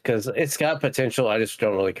that because it's got potential. I just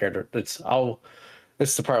don't really care. This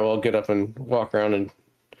is the part where I'll get up and walk around and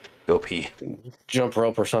Go pee. jump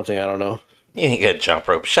rope or something. I don't know. You ain't gonna jump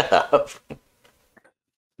rope. Shut up.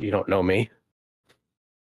 You don't know me.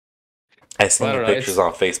 I seen Well, I your don't know. pictures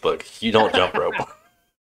on Facebook. You don't jump rope.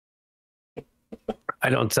 I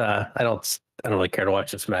don't really care to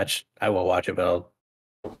watch this match. I will watch it, but I'll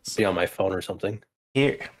be on my phone or something.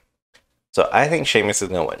 Here. So I think Sheamus is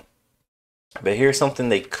gonna win. But here's something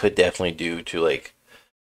they could definitely do to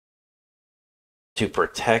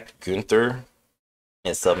protect Gunther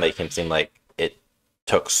and still make him seem like it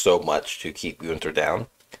took so much to keep Gunther down.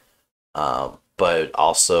 But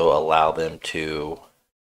also allow them to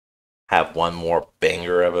have one more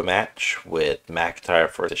banger of a match with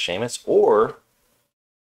McIntyre versus Sheamus, or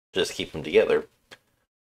just keep them together,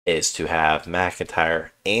 is to have McIntyre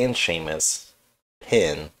and Sheamus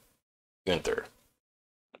pin Gunther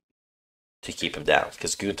to keep him down,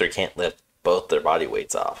 because Gunther can't lift both their body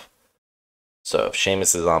weights off. So if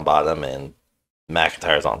Sheamus is on bottom and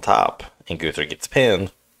McIntyre's on top, and Gunther gets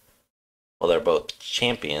pinned, well, they're both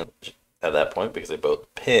champions at that point because they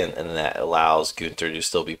both pin, and that allows Gunther to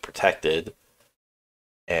still be protected.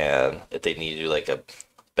 And if they need to do like a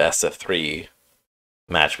best of 3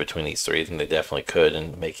 match between these three, then they definitely could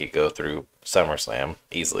and make it go through SummerSlam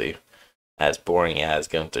easily. As boring as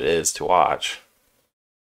Gunther is to watch,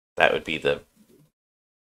 that would be the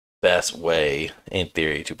best way, in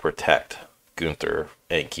theory, to protect Gunther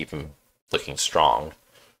and keep him looking strong.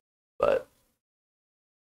 But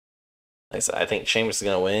like I said, I think Sheamus is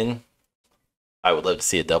going to win. I would love to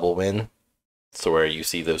see a double win, so where you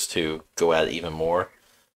see those two go at it even more.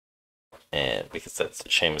 And because that's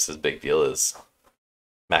Sheamus's big deal is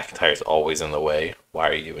McIntyre's always in the way. Why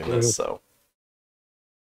are you doing this? So,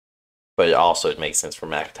 but it makes sense for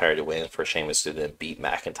McIntyre to win, for Sheamus to then beat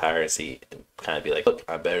McIntyre and see and kind of be like, look,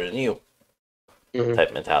 I'm better than you,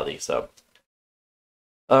 type mentality. So,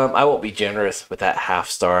 I won't be generous with that half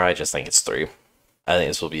star. I just think it's 3. I think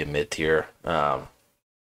this will be a mid tier. Yeah.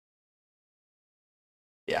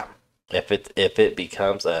 If it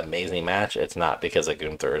becomes an amazing match, it's not because of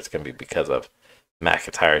Gunther. It's going to be because of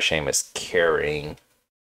McIntyre, Sheamus carrying.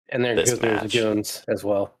 And they're Gunther's goons as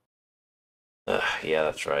well. Yeah,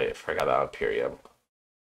 that's right. I forgot about Imperium.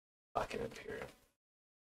 Fucking Imperium.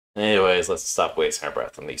 Anyways, let's stop wasting our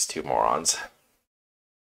breath on these two morons.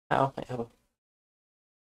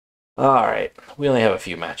 Alright. We only have a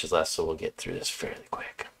few matches left, so we'll get through this fairly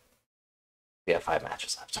quick. We have 5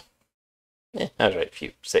 matches left. Yeah, I was right. A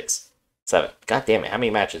few. 6, 7. God damn it. How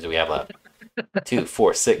many matches do we have left? 2,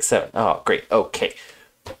 4, 6, 7. Oh, great. Okay.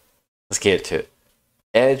 Let's get into it.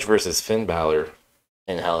 Edge versus Finn Balor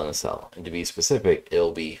in Hell in a Cell. And to be specific,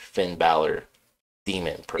 it'll be Finn Balor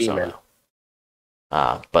Demon persona.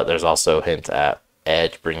 But there's also hints at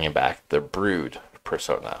Edge bringing back the Brood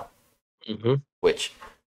persona, which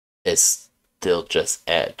is still just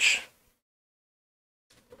Edge.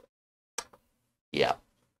 Yeah.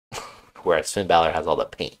 Whereas Finn Balor has all the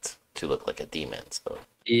paint to look like a demon. So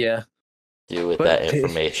yeah, do with that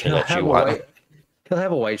information that you want. He'll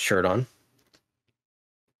have a white shirt on.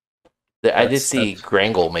 I did see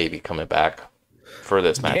Grangle maybe coming back for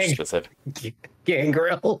this match specific.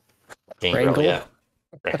 Gangrel, yeah.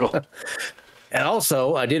 Grangle. And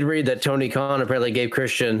also, I did read that Tony Khan apparently gave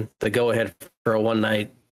Christian the go-ahead for a one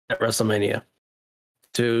night at WrestleMania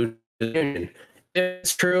to the Union.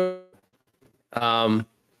 It's true. I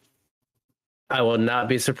will not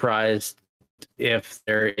be surprised if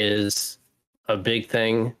there is a big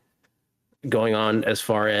thing going on as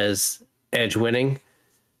far as Edge winning,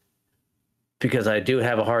 because I do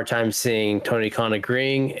have a hard time seeing Tony Khan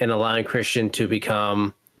agreeing and allowing Christian to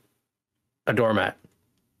become a doormat.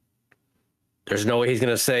 There's no way he's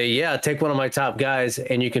going to say, yeah, take one of my top guys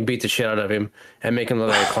and you can beat the shit out of him and make him look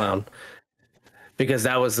like a clown. Because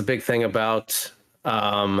that was the big thing about,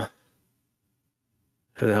 who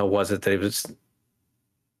the hell was it that he was...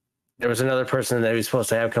 There was another person that he was supposed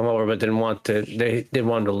to have come over, but they didn't want him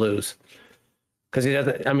to lose. Because he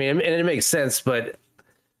doesn't, I mean, and it makes sense, but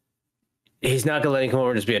he's not going to let him come over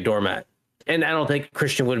and just be a doormat. And I don't think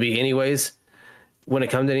Christian would be anyways when it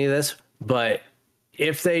comes to any of this. But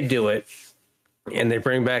if they do it and they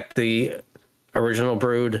bring back the original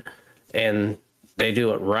Brood and they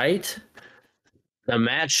do it right, the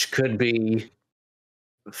match could be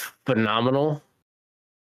phenomenal.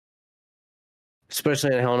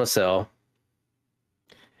 Especially in Hell in a Cell.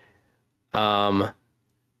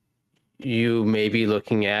 You may be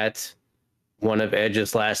looking at one of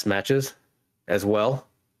Edge's last matches as well,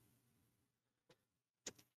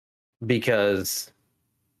 because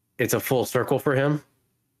it's a full circle for him.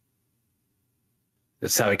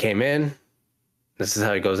 This is how he came in. This is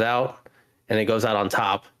how he goes out, and he goes out on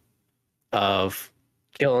top of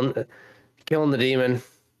killing the demon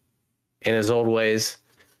in his old ways,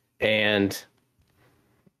 and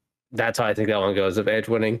that's how I think that one goes, of Edge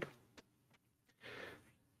winning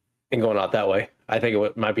and going out that way. I think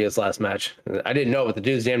it might be his last match. I didn't know, but the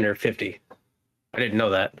dude's damn near 50. I didn't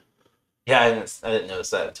know that. Yeah, I didn't notice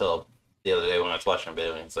that until the other day when I was watching a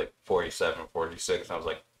video, and it's like 47, 46, and I was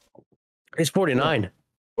like... He's 49.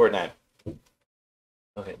 49.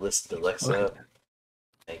 Okay, listen to Alexa.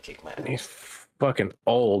 Hey, kick my ass. He's fucking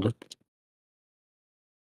old.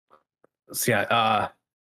 So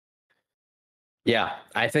yeah,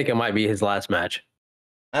 I think it might be his last match.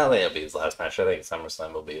 I don't think it'll be his last match. I think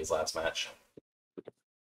SummerSlam will be his last match.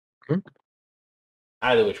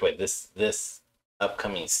 Either which way, this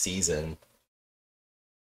upcoming season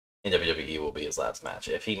in WWE will be his last match.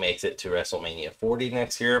 If he makes it to WrestleMania 40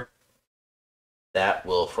 next year, that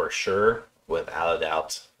will for sure, without a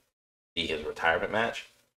doubt, be his retirement match.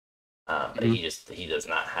 But he does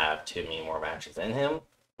not have too many more matches in him.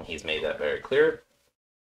 He's made that very clear.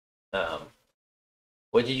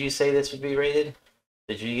 What did you say this would be rated?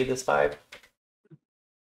 Did you give this 5?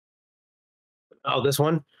 Oh, this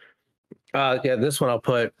one? Yeah, this one I'll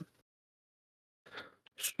put.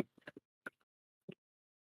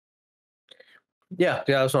 Yeah,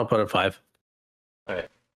 this one I'll put at 5. All right.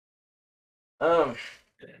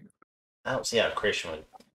 I don't see how Christian would.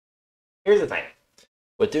 Here's the thing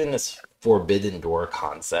with doing this Forbidden Door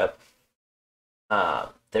concept.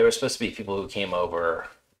 There were supposed to be people who came over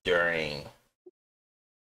during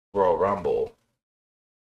Royal Rumble,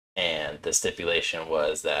 and the stipulation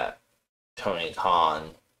was that Tony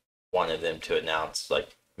Khan wanted them to announce,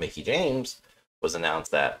 like Mickey James was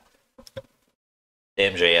announced that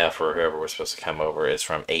MJF or whoever was supposed to come over is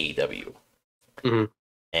from AEW. Mm-hmm.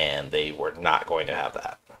 And they were not going to have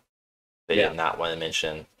that. They did not want to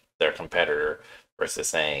mention their competitor versus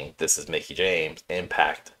saying this is Mickey James,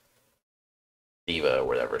 Impact Diva, or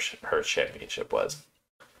whatever her championship was,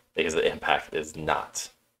 because the Impact is not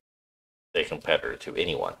a competitor to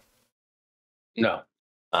anyone. No.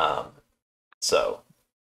 So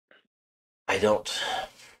I didn't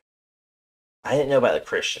know about the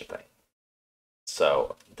Christian thing.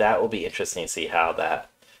 So that will be interesting to see how that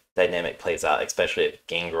dynamic plays out, especially if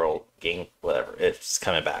whatever, it's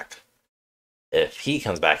coming back. If he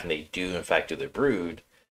comes back and they do in fact do the Brood,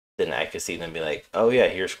 then I could see them be like, oh yeah,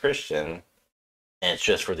 here's Christian, and it's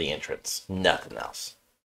just for the entrance, nothing else.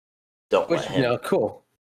 Don't let him. Cool.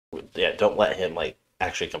 Yeah, don't let him like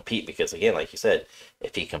actually compete, because again, like you said,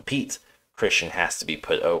 if he competes, Christian has to be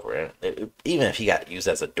put over, and even if he got used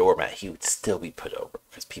as a doormat, he would still be put over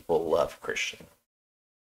because people love Christian.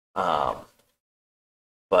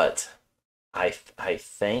 But I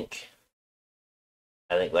think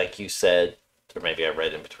like you said, or maybe I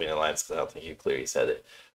read in between the lines because I don't think you clearly said it.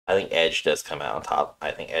 I think Edge does come out on top.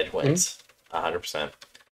 I think Edge wins 100%.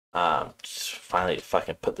 Just finally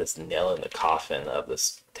fucking put this nail in the coffin of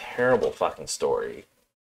this terrible fucking story.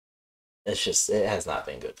 It's just, it has not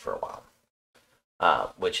been good for a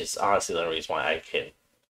while. Which is honestly the only reason why I can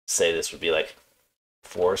say this would be like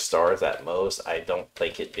 4 stars at most. I don't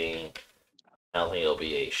think it'll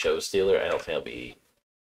be a show stealer. I don't think it'll be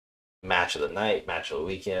match of the night, match of the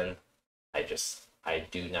weekend. I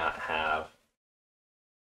do not have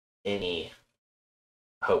any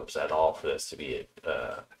hopes at all for this to be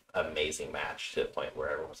a amazing match to the point where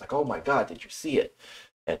everyone's like, oh my god, did you see it?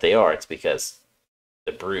 And if they are, it's because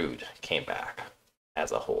the Brood came back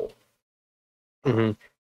as a whole. Mm-hmm.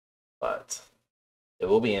 But it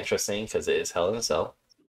will be interesting because it is Hell in a Cell.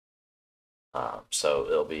 So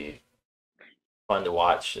it'll be fun to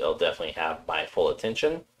watch. It'll definitely have my full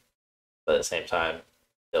attention. But at the same time,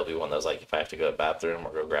 it'll be one of those, like, if I have to go to the bathroom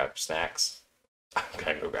or go grab snacks, I'm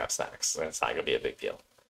going to go grab snacks. And it's not going to be a big deal.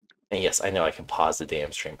 And yes, I know I can pause the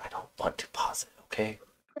damn stream. I don't want to pause it, okay?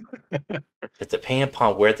 But depending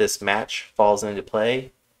upon where this match falls into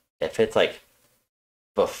play, if it's like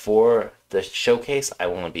before the showcase, I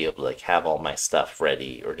want to be able to like have all my stuff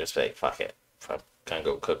ready, or just be like, fuck it, I'm gonna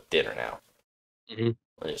go cook dinner now. Mm-hmm.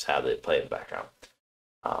 And just have it play in the background.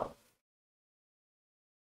 But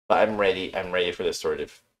I'm ready. I'm ready for this story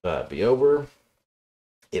to be over.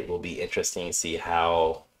 It will be interesting to see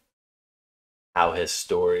how Edge's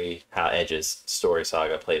story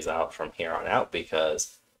saga plays out from here on out,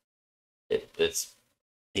 because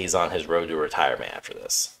he's on his road to retirement after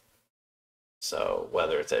this. So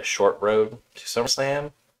whether it's a short road to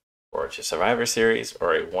SummerSlam or to Survivor Series,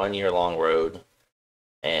 or a 1-year long road,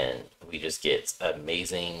 and we just get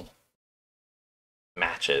amazing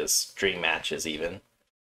matches, dream matches even.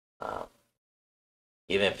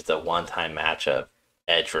 Even if it's a one-time match of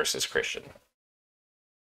Edge versus Christian.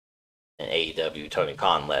 And AEW, Tony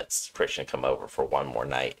Khan lets Christian come over for one more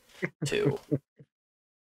night to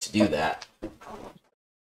do that.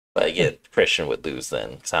 But again, Christian would lose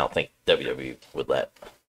then, because I don't think WWE would let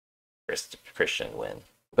Christian win.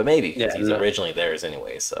 But maybe, because he's originally theirs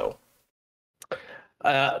anyway, so.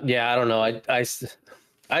 Yeah, I don't know. I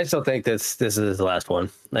still think this is the last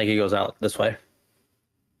one. Like, he goes out this way.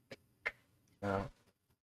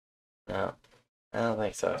 No, I don't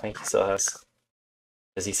think so. I think he still has,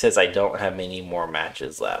 because he says I don't have many more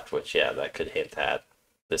matches left, which, yeah, that could hint at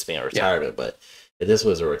this being a retirement. Yeah. But if this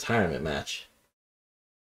was a retirement match,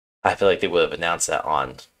 I feel like they would have announced that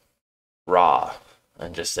on Raw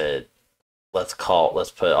and just said, let's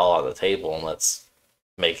put it all on the table and let's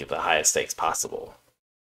make it the highest stakes possible.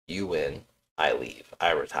 You win, I leave,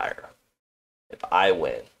 I retire. If I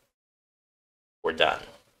win, we're done.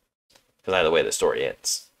 Because either way, the story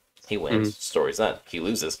ends. He wins, story's done. He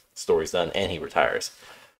loses, story's done, and he retires.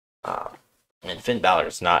 And Finn Balor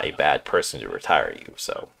is not a bad person to retire you,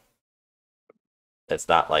 so it's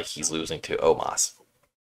not like he's losing to Omos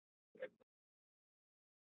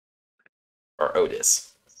or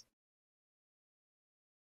Otis.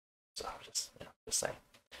 So Just saying.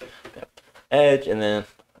 Yep. Edge, and then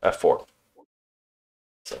a 4.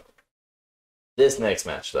 So this next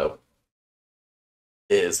match, though,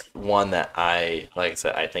 is one that like I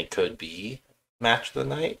said, I think could be match of the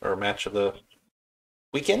night or match of the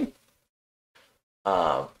weekend.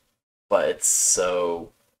 But it's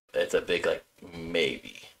a big like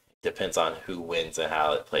maybe. Depends on who wins and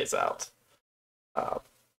how it plays out.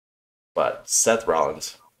 But Seth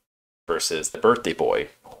Rollins versus the birthday boy,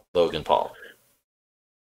 Logan Paul.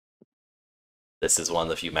 This is one of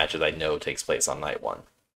the few matches I know takes place on night 1.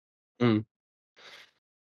 Mm.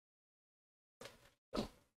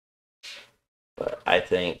 But I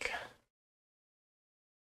think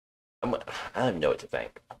I don't even know what to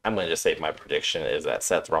think. I'm going to just say my prediction is that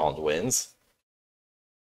Seth Rollins wins.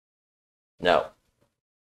 No,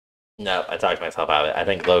 I talked myself out of it. I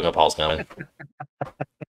think Logan Paul's going to win.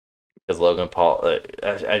 Because Logan Paul,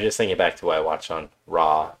 I just thinking back to what I watched on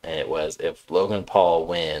Raw, and it was if Logan Paul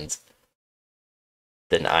wins,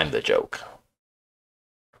 then I'm the joke.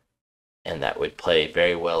 And that would play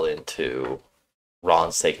very well into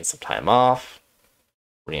Rollins taking some time off,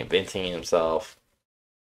 reinventing himself,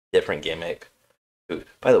 different gimmick.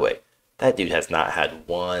 By the way, that dude has not had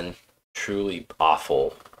one truly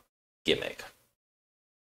awful gimmick.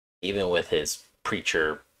 Even with his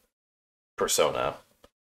preacher persona,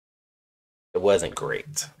 it wasn't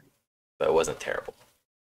great, but it wasn't terrible.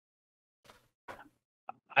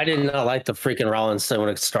 I did not like the freaking Rollins thing when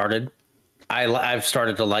it started. I've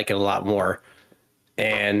started to like it a lot more.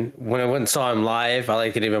 And when I went and saw him live, I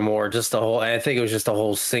liked it even more. Just the whole, I think it was just the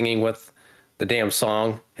whole singing with the damn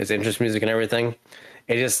song, his interest music and everything.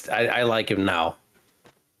 I like him now.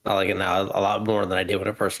 I like it now a lot more than I did when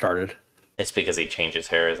it first started. It's because he changed his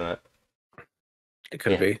hair, isn't it? It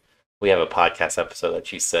could be. We have a podcast episode that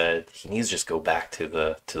she said he needs to just go back to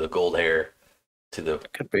the gold hair, to the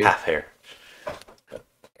half hair.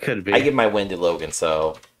 Could be. I give my win to Logan,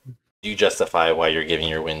 so you justify why you're giving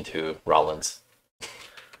your win to Rollins.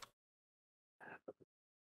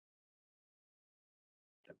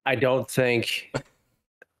 I don't think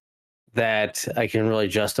that I can really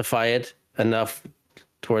justify it enough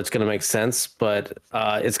to where it's going to make sense, but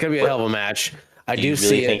it's going to be a hell of a match. I do you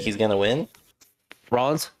really think he's going to win?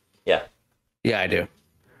 Rollins? Yeah. Yeah, I do.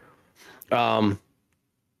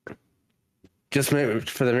 Just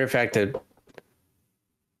for the mere fact that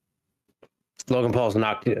Logan Paul's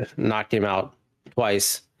knocked him out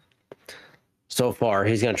twice so far.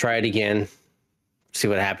 He's going to try it again, see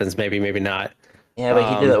what happens. Maybe not. Yeah,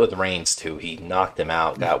 but he did that with Reigns too. He knocked him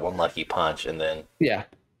out, got one lucky punch, and then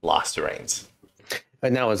lost to Reigns.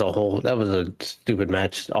 And that was a stupid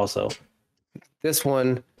match also. This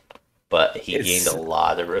one. But he gained a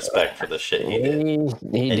lot of respect for the shit he did.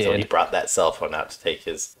 Until he brought that cell phone out to take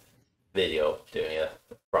his video doing a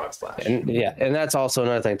frog splash. And that's also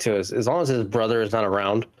another thing too, is as long as his brother is not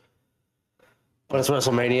around when it's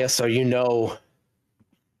WrestleMania, so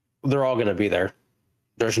they're all going to be there.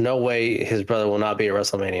 There's no way his brother will not be at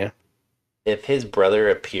WrestleMania. If his brother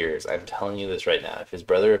appears, I'm telling you this right now, if his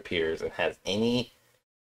brother appears and has any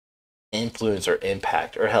influence or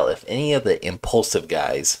impact, or hell, if any of the impulsive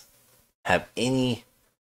guys have any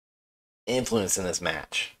influence in this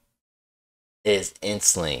match, it is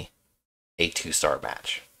instantly a 2-star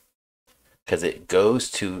match. Because it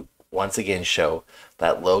goes to, once again, show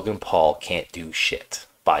that Logan Paul can't do shit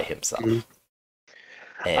by himself. Mm-hmm.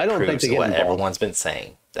 And I don't proves think what everyone's been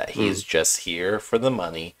saying, that he's just here for the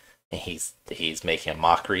money, and he's making a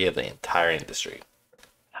mockery of the entire industry.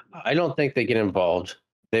 I don't think they get involved.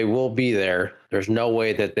 They will be there. There's no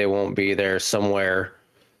way that they won't be there somewhere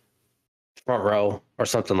front row or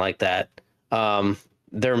something like that.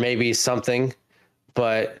 There may be something,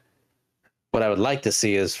 but what I would like to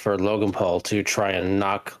see is for Logan Paul to try and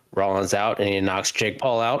knock Rollins out, and he knocks Jake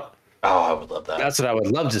Paul out. Oh, I would love that. That's what I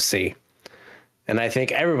would love to see. And I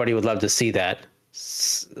think everybody would love to see that.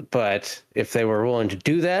 But if they were willing to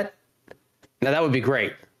do that, now that would be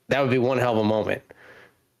great. That would be one hell of a moment.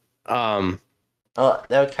 That would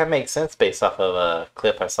kind of make sense based off of a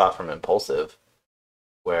clip I saw from Impulsive,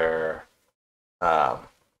 where one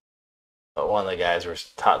of the guys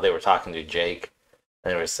they were talking to Jake,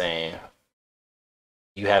 and they were saying,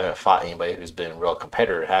 "You haven't fought anybody who's been a real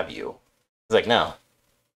competitor, have you?" He's like, "No,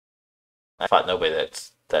 I fought nobody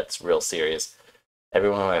that's real serious.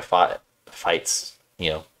 Everyone I fought fights,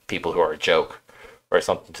 people who are a joke or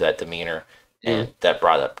something to that demeanor." And that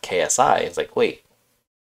brought up KSI. It's like, wait,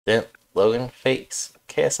 didn't Logan face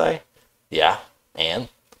KSI? Yeah, and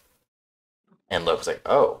Logan's like,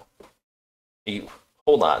 oh, you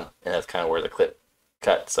hold on, and that's kind of where the clip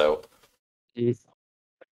cut. So,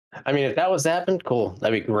 I mean, if that was happened, cool,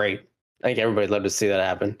 that'd be great. I think everybody'd love to see that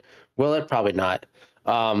happen. Will it? Probably not.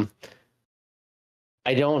 Um,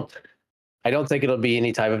 I don't. I don't think it'll be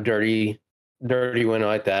any type of dirty win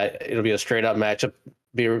like that. It'll be a straight up matchup.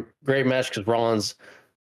 Be a great match because Rollins,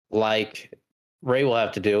 like Ray, will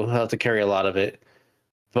have to do. He'll have to carry a lot of it,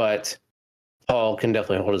 but Paul can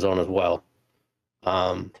definitely hold his own as well.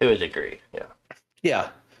 To a degree, yeah. Yeah.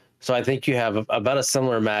 So I think you have about a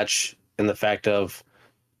similar match in the fact of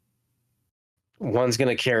one's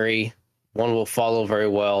going to carry, one will follow very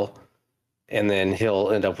well, and then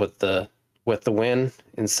he'll end up with the win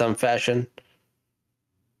in some fashion.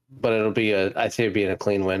 But I think it'd be a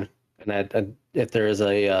clean win. And if there is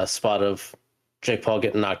a spot of Jake Paul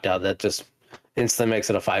getting knocked out, that just instantly makes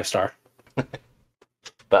it a 5-star.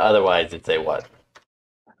 But otherwise, it's a what?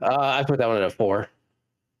 I put that one at a 4.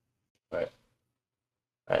 All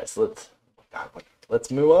right. So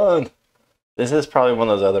let's move on. This is probably one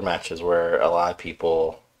of those other matches where a lot of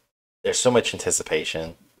people, there's so much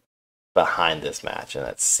anticipation behind this match, and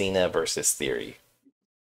that's Cena versus Theory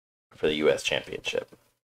for the U.S. Championship.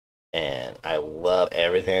 And I love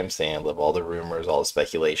everything I'm saying. I love all the rumors, all the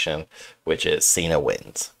speculation, which is Cena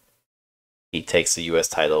wins. He takes the U.S.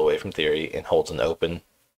 title away from Theory and holds an open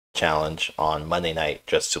challenge on Monday night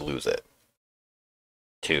just to lose it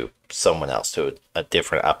to someone else, to a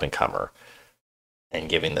different up-and-comer, and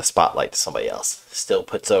giving the spotlight to somebody else. Still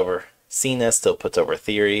puts over Cena, still puts over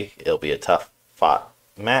Theory. It'll be a tough fought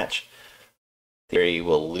match. Theory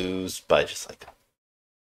will lose by just like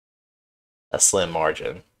a slim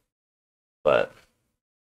margin. But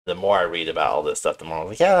the more I read about all this stuff, the more I'm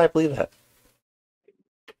like, yeah, I believe that.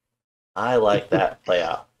 I like that play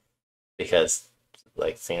out. Because,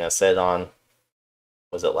 like Cena said on,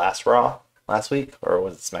 was it last week? Or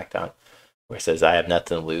was it SmackDown? Where it says, I have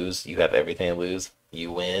nothing to lose. You have everything to lose.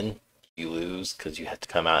 You win. You lose because you have to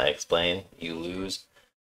come out and explain. You lose.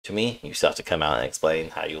 To me, you still have to come out and explain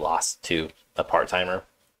how you lost to a part-timer.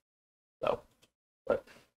 So, but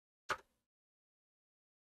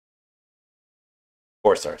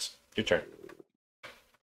 4 stars. Your turn.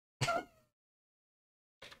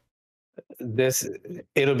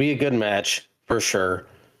 It'll be a good match for sure.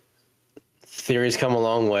 Theory's come a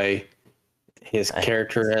long way. His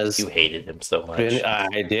character has. You hated him so much.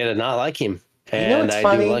 I did not like him, and you know what's I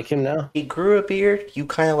funny? do like him now. He grew a beard. You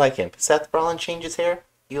kind of like him. Seth Rollins changed his hair.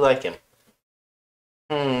 You like him.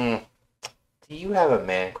 Do you have a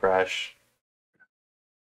man crush?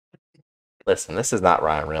 Listen, this is not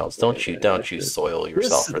Ryan Reynolds. Don't you soil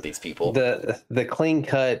yourself for these people. The clean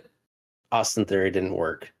cut Austin Theory didn't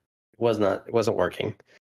work. It wasn't working.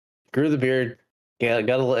 Grew the beard, got a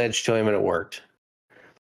little edge to him, and it worked.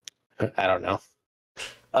 I don't know.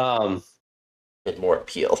 It more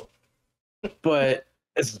appeal. But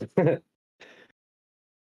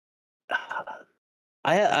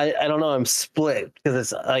I don't know. I'm split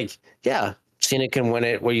because it's like, yeah, Cena can win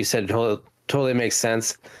it. What you said totally makes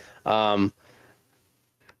sense.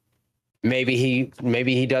 Maybe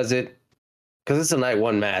he does it because it's a night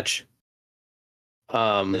one match.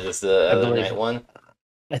 Is this the other night one?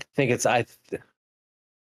 I think it's I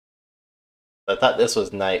thought this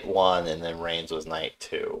was night 1 and then Reigns was night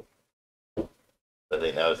 2. I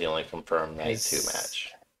think that was the only confirmed night 2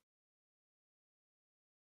 match.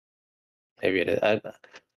 Maybe it is.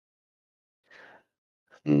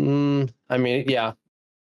 I mean, yeah.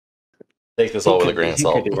 Take this all with a grain of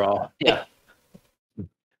salt. Yeah.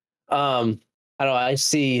 I don't know.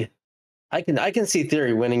 I can see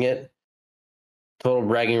Theory winning it. Total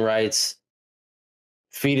bragging rights.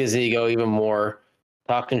 Feed his ego even more.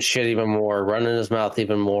 Talking shit even more. Running his mouth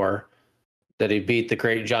even more. That he beat the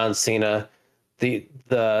great John Cena,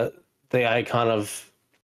 the icon of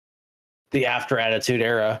the After Attitude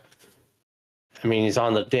Era. I mean, he's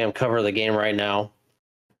on the damn cover of the game right now.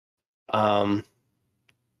 I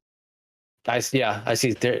see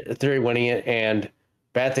Theory winning it, and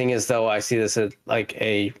bad thing is though I see this as like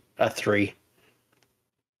a 3.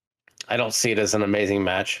 I don't see it as an amazing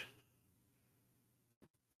match.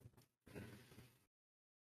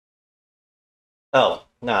 Oh,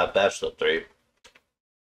 nah, Bachelor 3.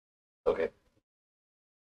 Okay.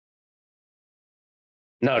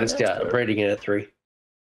 No, just rating it at 3.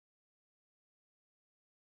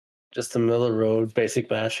 Just a middle of the road basic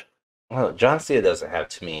match. Well, John Cena doesn't have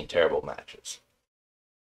too many terrible matches.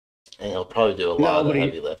 And he'll probably do a lot of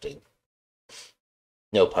heavy lifting.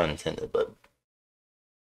 No pun intended, but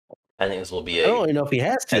I think this will be I don't even know if he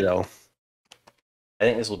has to, though. I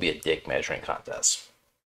think this will be a dick measuring contest.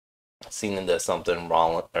 Cena does something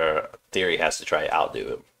wrong, or Theory has to try to outdo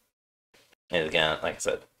him. And again, like I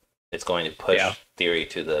said, it's going to push Theory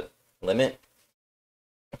to the limit.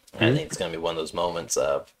 And I think it's going to be one of those moments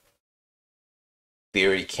of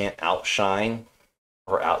Theory can't outshine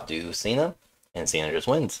or outdo Cena, and Cena just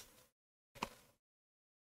wins.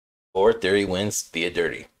 Or Theory wins via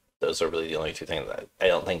dirty. Those are really the only two things. I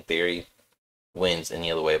don't think Theory wins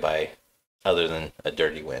any other way by other than a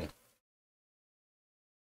dirty win.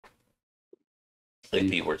 If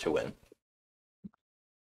he were to win.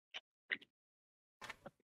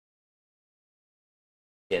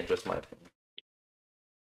 Yeah, just my opinion.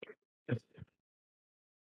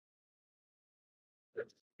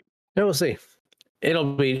 Yeah, we'll see.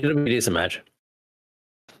 It'll be a decent match.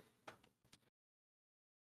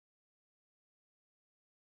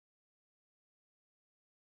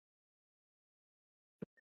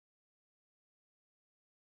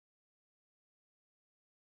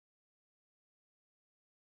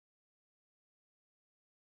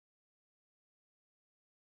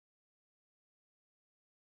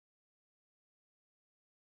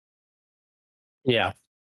 Yeah.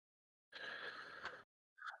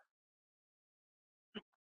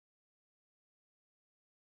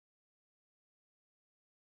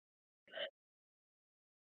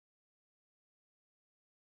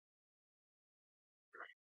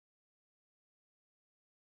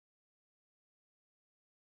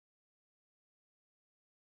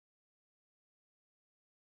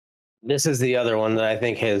 This is the other one that I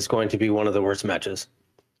think is going to be one of the worst matches.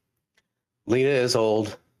 Lita is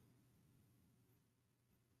old.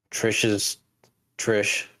 Trish is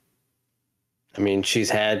Trish. I mean, she's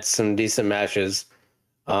had some decent matches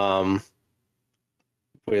um,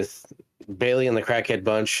 with Bailey and the Crackhead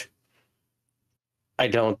Bunch. I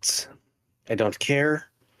don't, I don't care.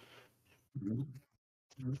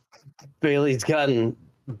 Bailey's gotten,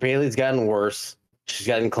 Bailey's gotten worse. She's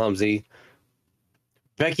gotten clumsy.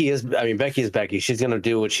 Becky is Becky. She's gonna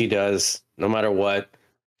do what she does, no matter what.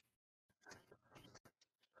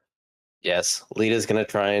 Yes, Lita's gonna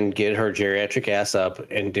try and get her geriatric ass up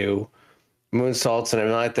and do moonsaults and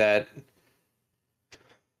everything like that.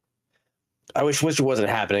 I wish it wasn't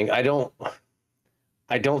happening. I don't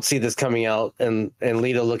see this coming out and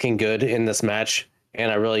Lita looking good in this match,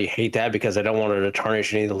 and I really hate that because I don't want her to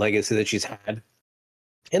tarnish any of the legacy that she's had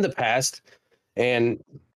in the past. And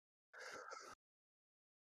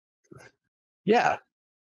yeah,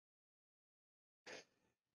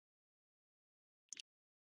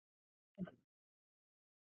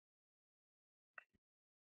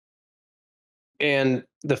 and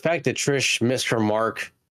the fact that Trish missed her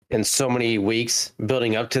mark in so many weeks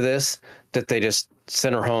building up to this, that they just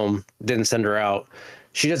sent her home, didn't send her out.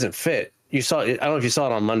 She doesn't fit. You saw it, I don't know if you saw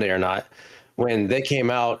it on Monday or not, when they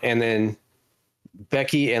came out, and then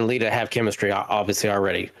Becky and Lita have chemistry obviously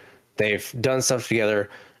already. They've done stuff together,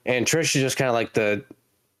 and Trish is just kind of like the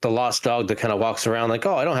lost dog that kind of walks around like,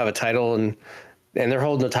 oh, I don't have a title, and they're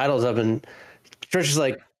holding the titles up, and Trish is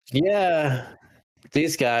like, yeah,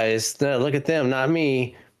 these guys, no, look at them, not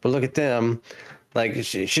me, but look at them. Like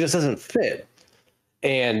she just doesn't fit,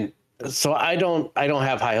 and so I don't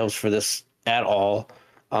have high hopes for this at all.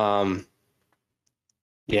 Um,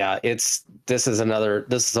 yeah, this is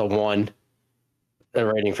a one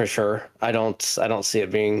rating for sure. I don't see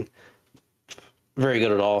it being very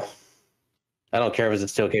good at all. I don't care if it's a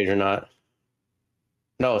steel cage or not.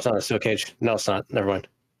 No, it's not a steel cage. No, it's not. Never mind.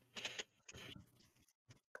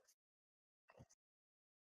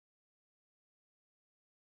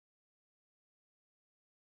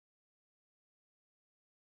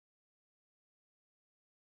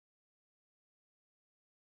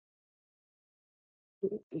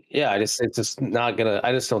 Yeah, it's just not gonna.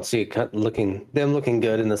 I just don't see it looking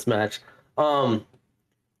good in this match. Um,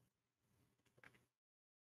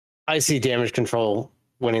 I see Damage Control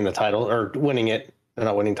winning the title or winning it. They're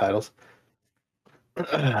not winning titles.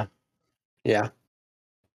 Yeah,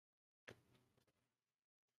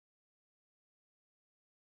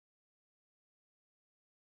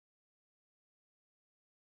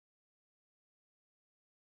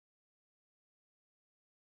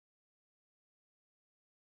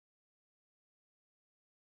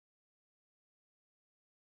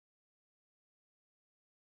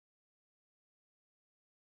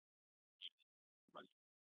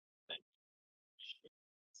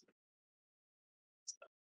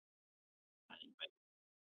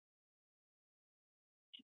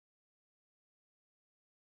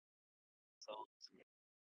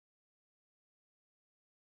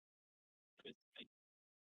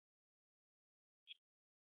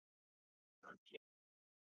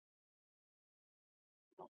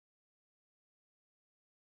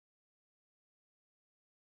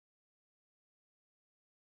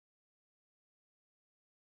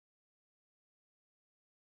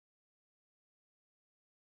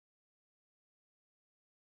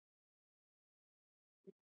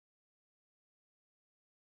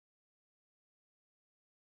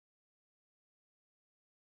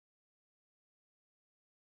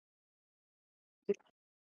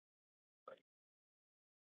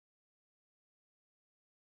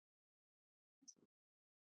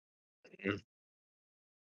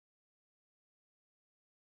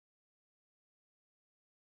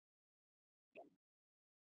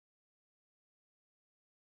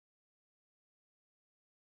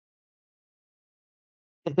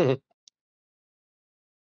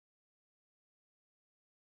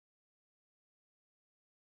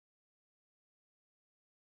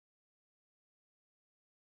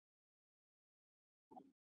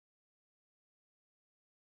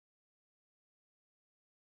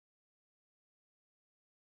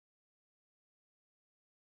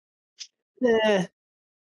 Eh,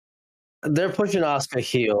 they're pushing Asuka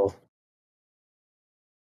heel.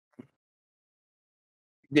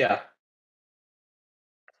 Yeah.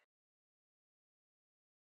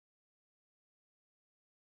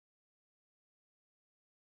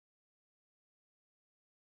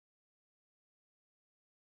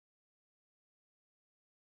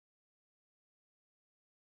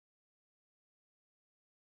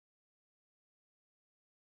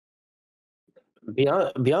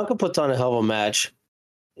 Bianca puts on a hell of a match.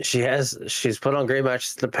 She's put on great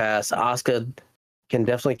matches in the past. Asuka can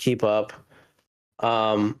definitely keep up.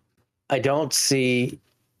 Um, I don't see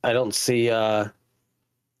I don't see I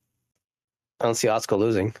don't see Asuka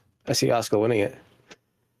losing. I see Asuka winning it.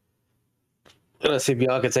 And I see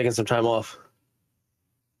Bianca taking some time off.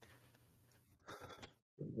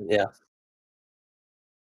 Yeah.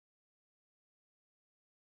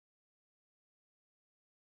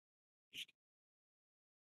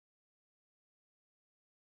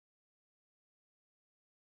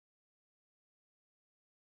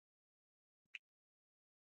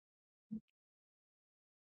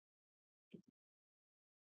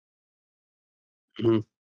 Mhm.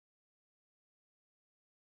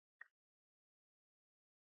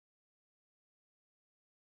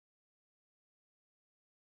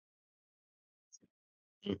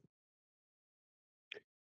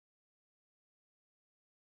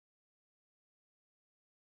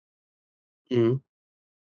 Mhm.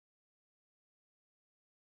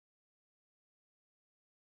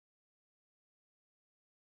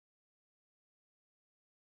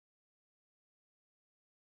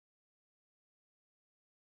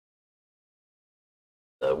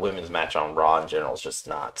 The women's match on Raw in general is just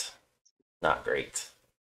not great.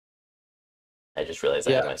 I just realized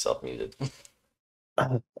I had Yeah. myself muted.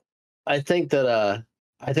 I think that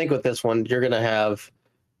I think with this one you're gonna have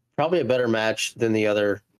probably a better match than the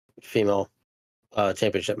other female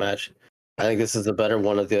championship match. I think this is the better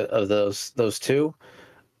one of those two.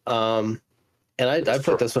 Um, and I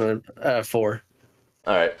put this one at 4.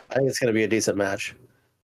 All right. I think it's going to be a decent match.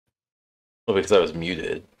 Well, because I was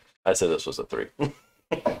muted, I said this was a 3.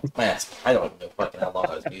 Man, I don't even know fucking how long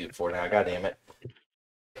I was muted for now. God damn it.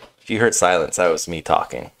 If you heard silence, that was me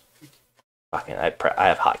talking. Fucking, I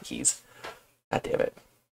have hotkeys. God damn it.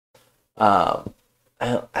 Um,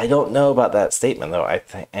 I don't know about that statement though. I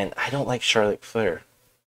think, and I don't like Charlotte Flair.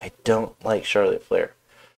 I don't like Charlotte Flair.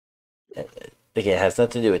 Again, it has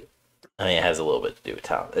nothing to do with. I mean, it has a little bit to do with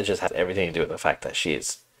talent. It just has everything to do with the fact that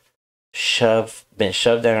she's been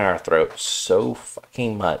shoved down our throat so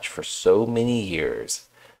fucking much for so many years.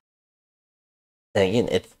 And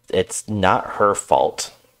again, it's not her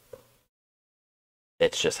fault.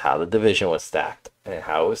 It's just how the division was stacked and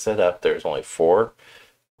how it was set up. There's only 4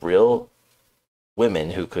 real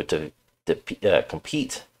women who could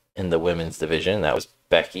compete in the women's division. That was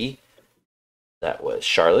Becky, that was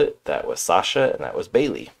Charlotte, that was Sasha, and that was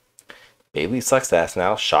Bayley. Bayley sucks ass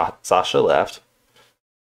now. Sasha left.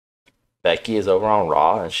 Becky is over on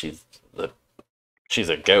Raw, and she's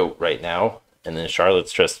a goat right now. And then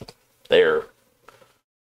Charlotte's just there.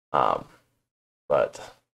 But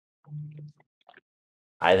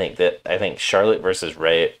I think Charlotte versus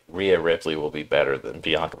Rhea Ripley will be better than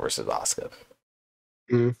Bianca versus Asuka.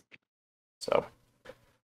 Mm. So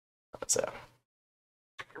that's it.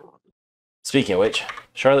 Speaking of which,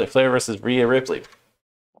 Charlotte Flair versus Rhea Ripley.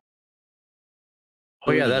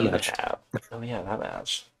 Oh yeah, that Who do you match. have? Oh yeah, that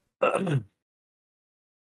match.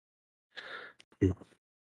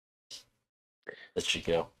 Let you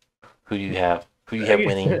go. Who do you have? Who do you have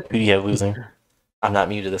winning? Who do you have losing? I'm not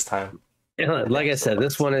muted this time. Yeah, like I said,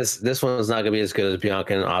 this one is not going to be as good as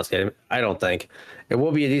Bianca and Asuka. I don't think it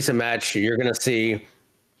will be a decent match. You're going to see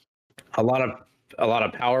a lot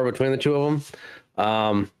of power between the two of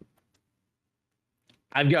them.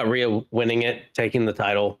 I've got Rhea winning it, taking the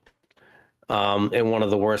title, in one of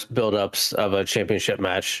the worst buildups of a championship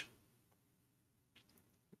match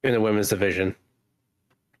in the women's division.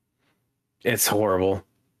 It's horrible.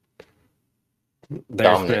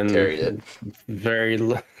 There's Dominic carried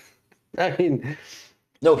it. I mean,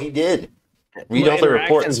 No, he did. Read my all the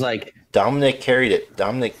reports. interactions, like, Dominic carried it.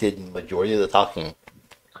 Dominic did the majority of the talking,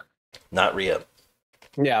 not Rhea.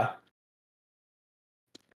 yeah,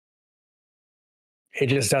 it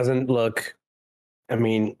just doesn't look. I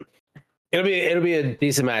mean, it'll be a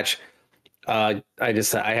decent match. I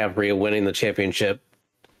have Rhea winning the championship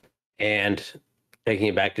and taking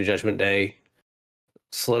it back to Judgment Day,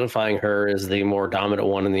 solidifying her as the more dominant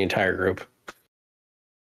one in the entire group.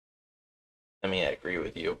 I mean, I agree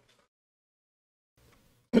with you.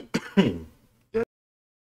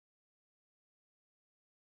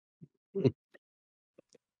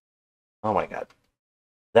 Oh my god.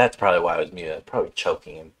 That's probably why I was muted. Probably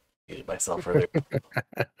choking and muted myself earlier.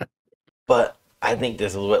 But I think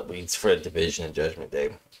this is what leads for a division in Judgment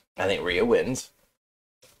Day. I think Rhea wins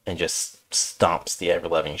and just stomps the ever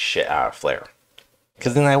loving shit out of Flair.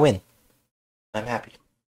 Because then I win. I'm happy.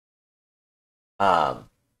 But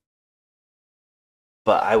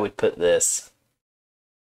I would put this.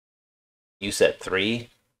 You said 3,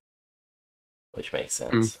 which makes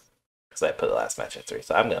sense. Because I put the last match at 3.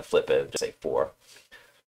 So I'm going to flip it and just say 4.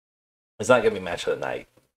 It's not going to be match of the night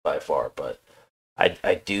by far, but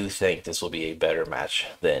I do think this will be a better match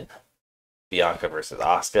than Bianca versus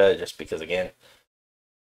Asuka, just because, again,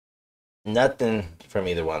 nothing from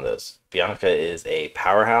either one of those. Bianca is a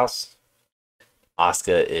powerhouse.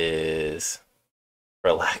 Asuka is,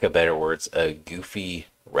 for lack of better words, a goofy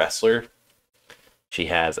wrestler. She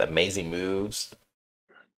has amazing moves,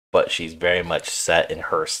 but she's very much set in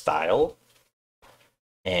her style.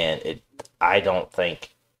 And I don't think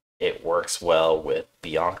it works well with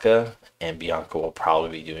Bianca, and Bianca will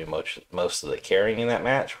probably be doing most of the carrying in that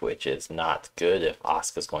match, which is not good if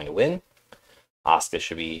Asuka's going to win. Asuka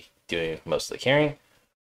should be doing most of the carrying,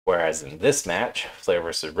 whereas in this match, Flair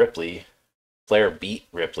versus Ripley, Flair beat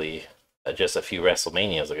Ripley just a few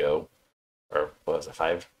WrestleManias ago, or what was it,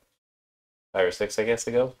 5 or 6, I guess,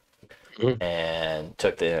 ago, and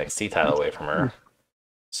took the NXT title away from her.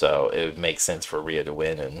 So it would make sense for Rhea to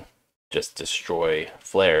win and just destroy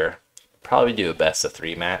Flair. Probably do a best of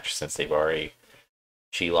 3 match since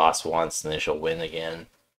she lost once and then she'll win again,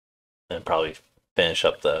 and probably finish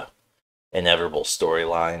up the inevitable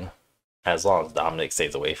storyline as long as Dominic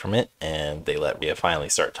stays away from it and they let Rhea finally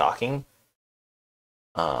start talking.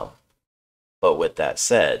 But with that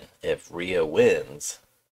said, if Rhea wins,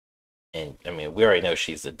 and I mean, we already know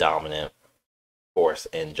she's the dominant force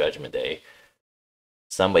in Judgment Day,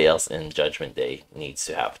 somebody else in Judgment Day needs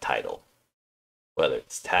to have a title. Whether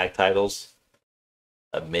it's tag titles,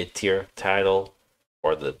 a mid-tier title,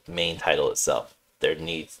 or the main title itself. There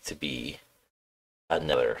needs to be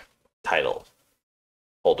another title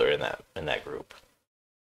holder in that group.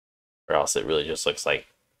 Or else it really just looks like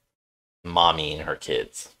mommy and her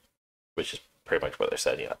kids, which is pretty much what they're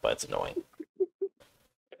setting up, but it's annoying.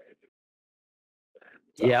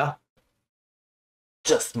 So, yeah.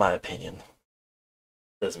 Just my opinion.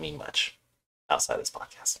 Doesn't mean much outside this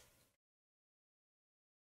podcast.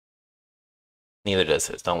 Neither does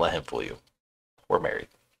his. Don't let him fool you. We're married.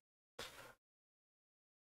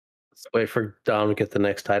 Let's wait for Dom to get the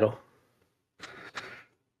next title.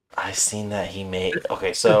 I've seen that he made.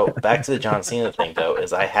 Okay, so back to the John Cena thing though,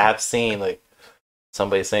 is I have seen like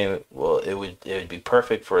somebody saying, well, it would be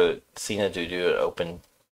perfect for Cena to do an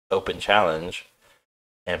open challenge,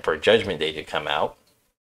 and for Judgment Day to come out,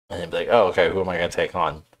 and then be like, oh, okay, who am I going to take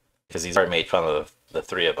on? Because he's already made fun of the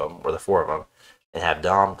 3 of them or the 4 of them, and have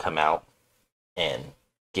Dom come out and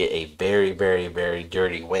get a very, very, very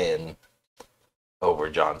dirty win over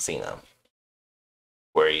John Cena.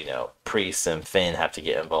 Where, Priest and Finn have to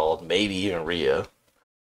get involved, maybe even Rhea.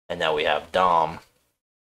 And now we have Dom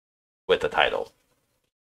with the title.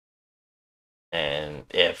 And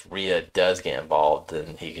if Rhea does get involved,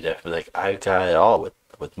 then he could definitely be like, I got it all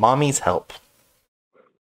with mommy's help.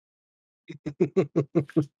 And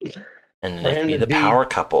then they could be the power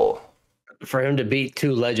couple. For him to beat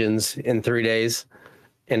 2 legends in 3 days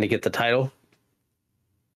and to get the title,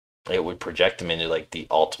 it would project him into like the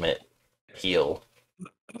ultimate heel.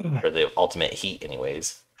 Or the ultimate heat,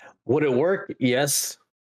 anyways. Would it work? Yes.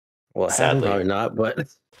 Well, sadly, probably not, but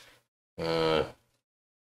remember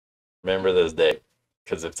this day,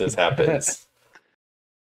 because if this happens,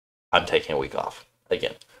 I'm taking a week off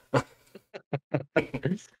again.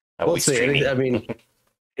 We'll see. I mean,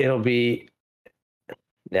 it'll be.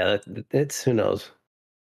 Yeah, it's who knows.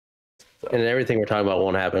 So. And everything we're talking about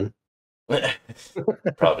won't happen.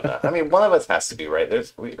 Probably not. I mean, one of us has to be right.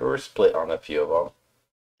 We're split on a few of them.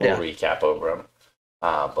 We'll recap over them.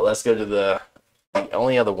 But let's go to the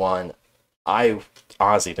only other one I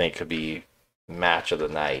honestly think could be match of the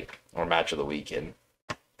night or match of the weekend.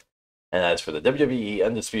 And that's for the WWE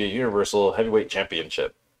Undisputed Universal Heavyweight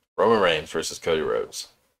Championship. Roman Reigns versus Cody Rhodes.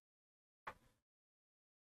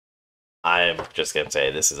 I'm just going to say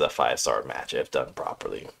this is a 5-star match if done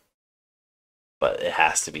properly. But it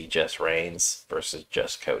has to be just Reigns versus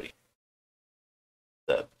just Cody.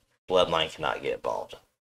 The Bloodline cannot get involved,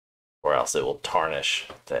 or else it will tarnish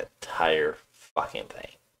the entire fucking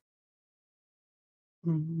thing.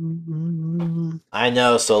 I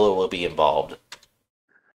know Solo will be involved.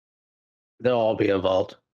 They'll all be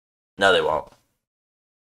involved. No, they won't.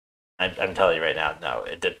 I'm telling you right now, no.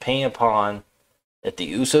 Depending upon if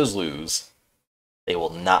the Usos lose, they will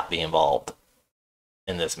not be involved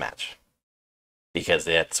in this match. Because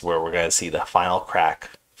that's where we're going to see the final crack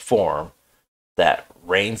form that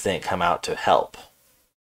Reigns didn't come out to help.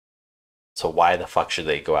 So why the fuck should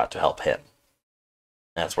they go out to help him?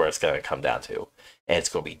 That's where it's going to come down to. And it's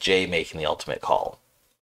going to be Jay making the ultimate call.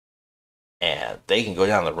 And they can go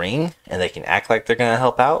down the ring and they can act like they're going to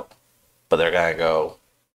help out, but they're going to go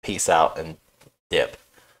peace out and dip.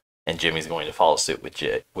 And Jimmy's going to follow suit with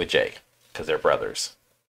Jay because they're brothers.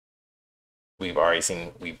 We've already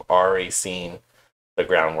seen the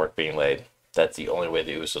groundwork being laid. That's the only way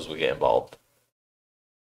the Usos will get involved.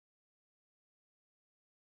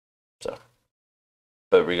 So,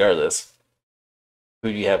 but regardless,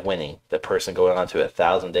 who do you have winning? The person going on to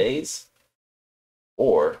 1,000 days,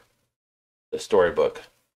 or the storybook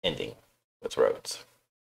ending with Rhodes?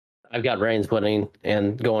 I've got Reigns winning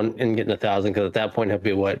and going and getting 1,000 because at that point he'll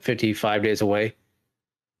be 55 days away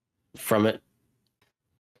from it.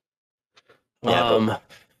 Yeah, but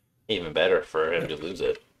even better for him to lose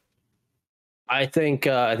it. I think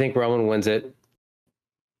Roman wins it.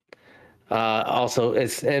 Also,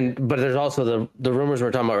 but there's also the rumors we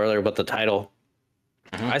were talking about earlier about the title.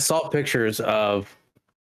 Mm-hmm. I saw pictures of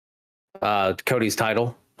Cody's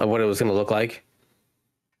title, of what it was going to look like,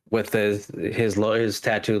 with his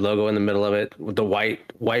tattoo logo in the middle of it, with the white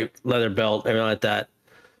leather belt, everything like that.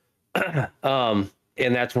 And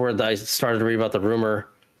that's where I started to read about the rumor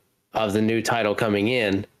of the new title coming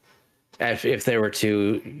in, if they were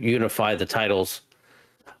to unify the titles.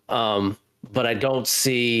 But I don't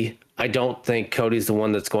think Cody's the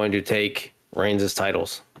one that's going to take Reigns'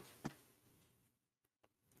 titles.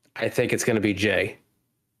 I think it's going to be Jay.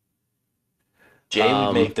 Jay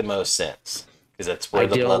would make the most sense because that's where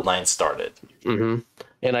the bloodline started. Mm-hmm.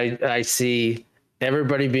 And I see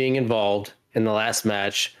everybody being involved in the last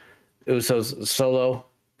match. Usos, Solo,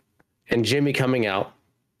 and Jimmy coming out.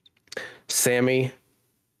 Sammy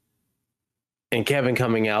and Kevin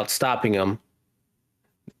coming out, stopping them.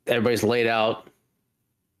 Everybody's laid out.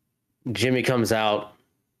 Jay comes out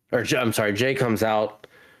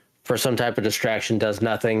for some type of distraction, does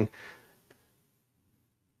nothing,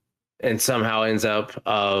 and somehow ends up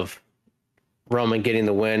of Roman getting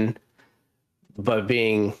the win, but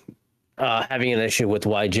being having an issue with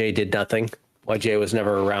why Jay did nothing, why Jay was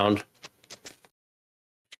never around,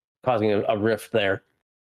 causing a rift there.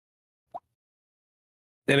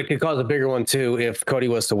 And it could cause a bigger one too if Cody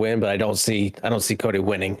was to win, but I don't see Cody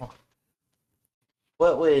winning.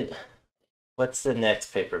 What's the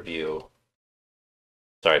next pay-per-view?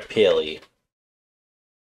 Sorry, PLE.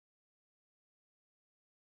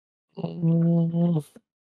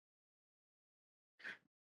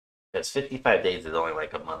 Because 55 days is only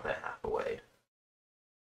like a month and a half away.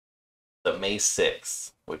 So May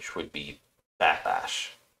 6th, which would be Backlash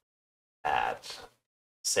at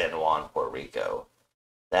San Juan, Puerto Rico.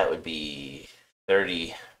 That would be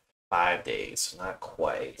 35 days. Not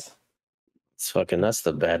quite. That's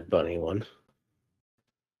the Bad Bunny one.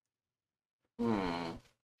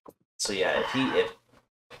 So yeah,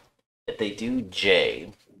 if they do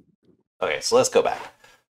Jay, okay, so let's go back.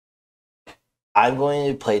 I'm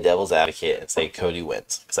going to play devil's advocate and say Cody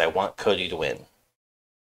wins because I want Cody to win.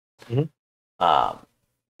 Mm-hmm.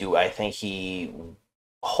 Do I think he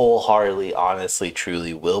wholeheartedly, honestly,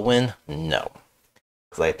 truly will win? No,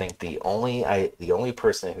 because I think the only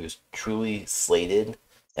person who's truly slated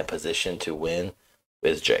and positioned to win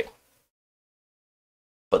is Jay.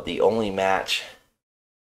 But the only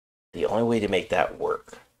way to make that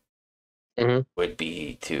work would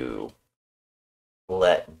be to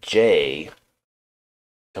let Jay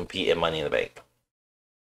compete in Money in the Bank.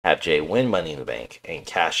 Have Jay win Money in the Bank and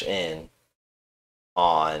cash in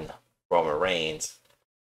on Roman Reigns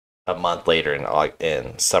a month later in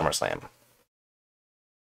SummerSlam.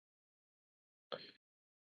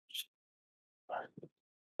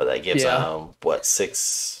 But that gives them,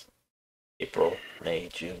 6 April, May,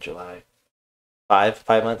 June, July. 5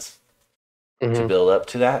 months to build up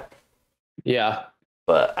to that. Yeah.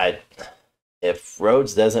 But if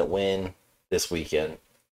Rhodes doesn't win this weekend,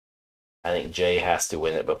 I think Jay has to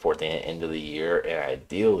win it before the end of the year, and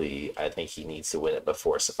ideally, I think he needs to win it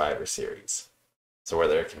before Survivor Series. So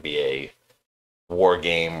whether it can be a war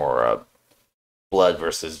game or a blood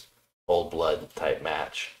versus old blood type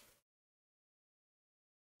match.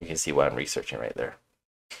 You can see what I'm researching right there.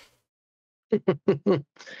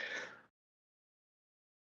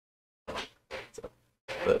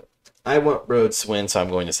 But I want Rhodes to win, so I'm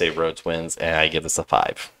going to say Rhodes wins, and I give this a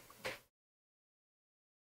 5.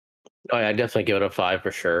 Oh yeah, I definitely give it a 5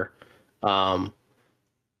 for sure. Um,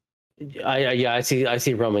 I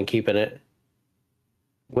see Roman keeping it,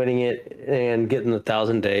 winning it, and getting the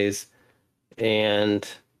 1,000 days, and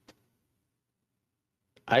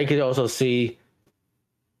I could also see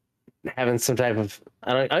having some type of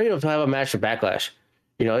I don't know if I have a match of Backlash.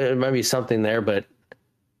 You know, it might be something there, but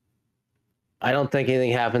I don't think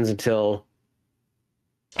anything happens until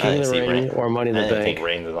King of the Ring or Money in the I didn't think Bank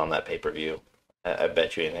Reigns is on that pay-per-view. I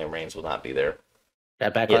bet you anything Reigns will not be there.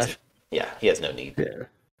 at He has, Backlash. he has no need. Yeah.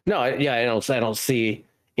 No, I don't see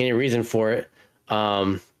any reason for it.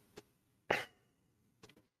 Um,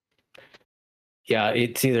 yeah,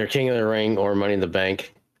 it's either King of the Ring or Money in the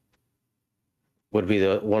Bank would be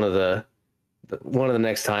one of the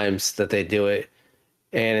next times that they do it,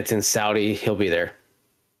 and it's in Saudi. He'll be there.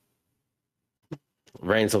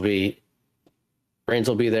 Reigns will be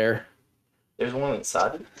there. There's one in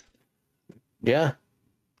Saudi? Yeah,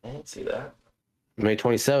 I didn't see that. May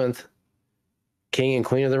 27th. King and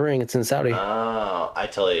Queen of the Ring. It's in Saudi. Oh, I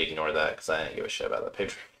totally ignored that because I didn't give a shit about that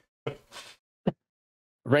picture.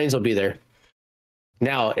 Reigns will be there.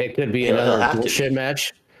 Now it could be He'll another bullshit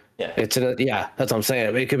match. Yeah, that's what I'm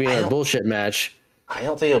saying. It could be another bullshit match. I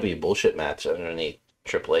don't think it'll be a bullshit match underneath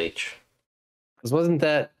Triple H. Because wasn't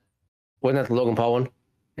that the Logan Paul one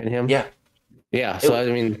and him? Yeah. So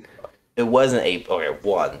I mean, it wasn't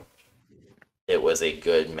it was a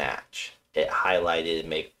good match. It highlighted and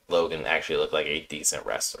make Logan actually look like a decent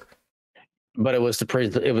wrestler. But it was to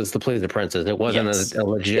please the princess. It wasn't a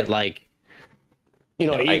legit you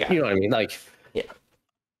know what I mean? Like, yeah.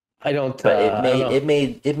 I don't. But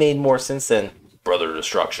it made more sense than Brother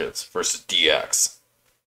Destructions versus DX.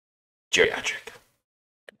 Geriatric.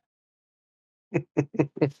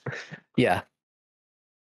 Yeah.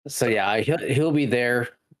 So yeah, he'll be there.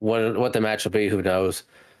 What the match will be, who knows?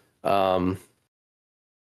 We'll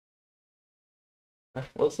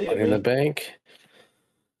see. Money in the Bank.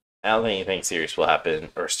 I don't think anything serious will happen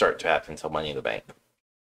or start to happen until Money in the Bank.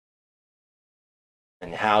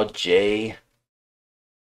 And how Jay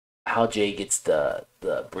gets the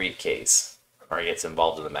briefcase or gets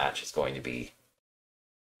involved in the match is going to be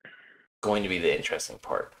the interesting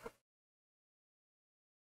part.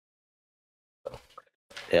 So,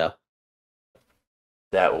 yeah.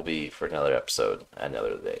 That will be for another episode,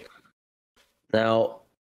 another day. Now,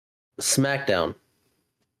 SmackDown.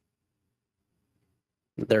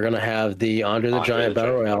 They're going to have the Andre the Giant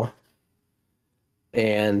Battle Royale.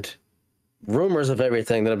 And rumors of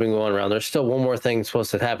everything that have been going around. There's still one more thing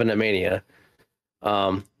supposed to happen at Mania.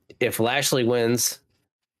 If Lashley wins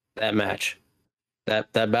that match,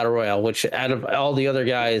 that Battle Royale, which out of all the other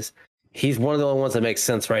guys, he's one of the only ones that makes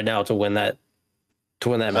sense right now to win that match.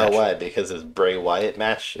 Oh, why? Because his Bray Wyatt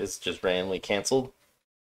match is just randomly canceled?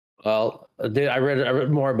 Well, I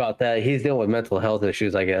read more about that. He's dealing with mental health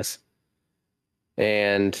issues, I guess.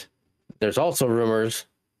 And there's also rumors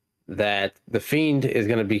that The Fiend is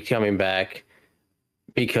going to be coming back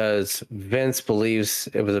because Vince believes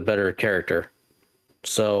it was a better character.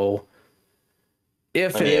 So,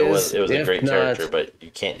 it was They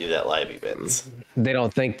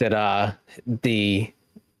don't think that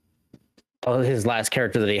his last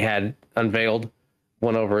character that he had unveiled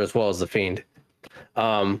went over as well as The Fiend.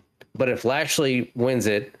 But if Lashley wins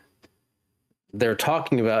it, they're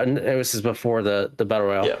talking about, and this is before the Battle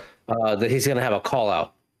Royale, that he's going to have a call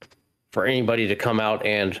out for anybody to come out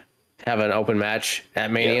and have an open match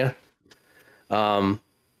at Mania. Yeah.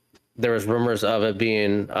 There was rumors of it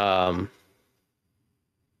being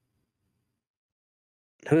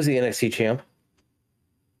who's the NXT champ?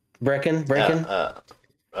 Brecken?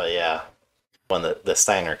 Yeah. The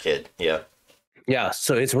Steiner kid. Yeah. Yeah,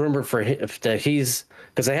 so it's rumored for that he's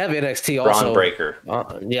because they have NXT also. Braun Breaker.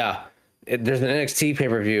 There's an NXT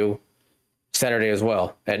pay-per-view Saturday as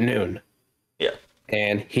well at noon. Yeah.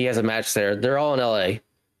 And he has a match there. They're all in LA.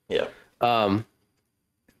 Yeah.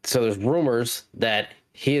 So there's rumors that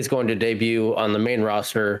he is going to debut on the main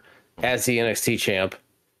roster as the NXT champ,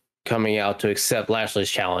 coming out to accept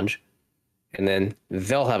Lashley's challenge, and then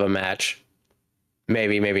they'll have a match.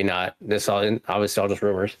 Maybe, maybe not. This obviously all just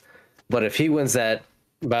rumors. But if he wins that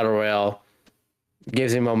Battle Royale,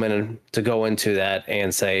 gives him momentum to go into that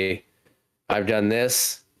and say, I've done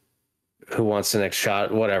this, who wants the next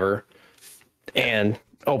shot, whatever, and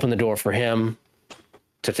open the door for him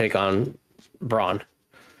to take on Braun.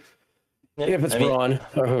 Yeah, if it's Braun,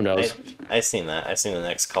 or who knows. I've seen that. I've seen the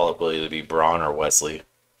next call-up will either be Braun or Wesley.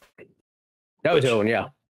 That was doing, yeah.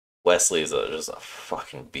 Wesley's just a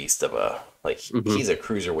fucking beast of a like. Mm-hmm. He's a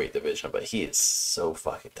cruiserweight division, but he is so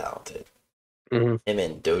fucking talented. Mm-hmm. Him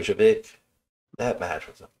and Dojovic, that match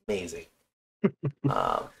was amazing.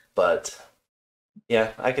 But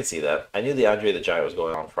yeah, I could see that. I knew the Andre the Giant was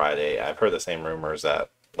going on Friday. I've heard the same rumors that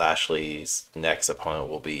Lashley's next opponent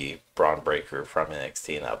will be Braun Breaker from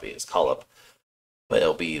NXT, and that'll be his call up. But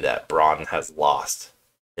it'll be that Braun has lost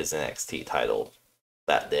his NXT title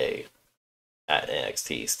that day at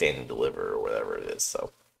NXT Stand and Deliver or whatever it is.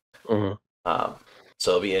 So, Mm-hmm.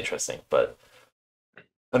 so it'll be interesting. But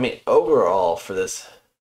I mean, overall for this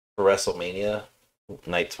for WrestleMania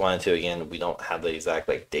nights 1 and 2, again, we don't have the exact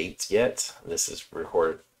like dates yet. This is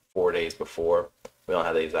recorded 4 days before. We don't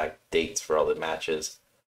have the exact dates for all the matches.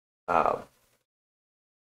 Um,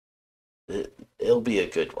 it'll be a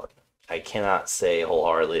good one. I cannot say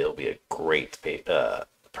wholeheartedly it'll be a great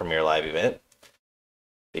premiere live event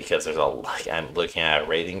because there's a like I'm looking at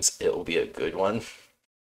ratings. It will be a good one.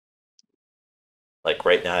 Like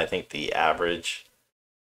right now, I think the average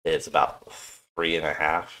is about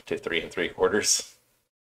 3.5 to 3 3/4.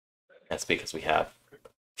 That's because we have a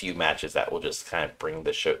few matches that will just kind of bring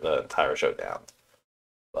the entire show down.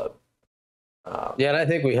 But Yeah, and I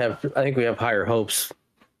think we have higher hopes.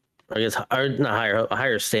 I guess or not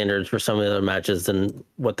higher standards for some of the other matches than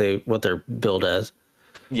what they're billed as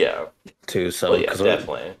yeah, too. So well, yeah,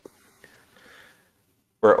 definitely.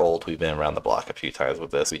 We're old. We've been around the block a few times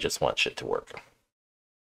with this. We just want shit to work.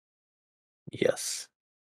 yes,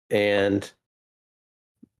 and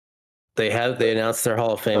they announced their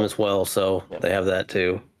Hall of Fame as well, so Yeah. they have that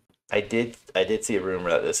too. I did see a rumor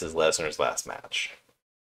that this is Lesnar's last match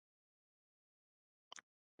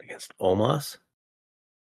Against Omos.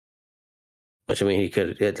 Which I mean, he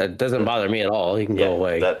could. It doesn't bother me at all. He can go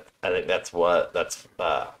away. That I think that's I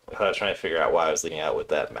was trying to figure out why I was leading out with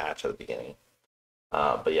that match at the beginning.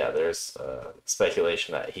 But yeah, there's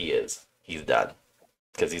speculation that he's done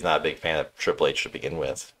because he's not a big fan of Triple H to begin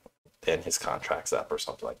with, and his contract's up or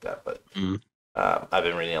something like that. But I've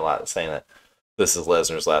been reading a lot saying that this is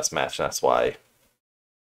Lesnar's last match, and that's why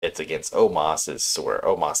it's against Omos, is so where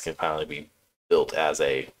Omos can finally be built as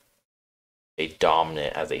a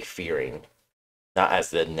dominant, as a fearing, not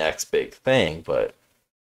as the next big thing, but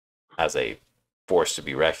as a force to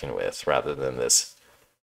be reckoned with, rather than this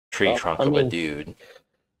tree trunk of a dude.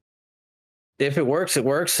 If it works, it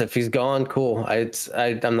works. If he's gone, cool.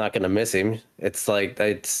 I'm not gonna miss him. It's like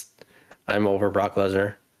I'm over Brock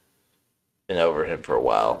Lesnar. Been over him for a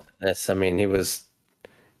while. I mean, he was.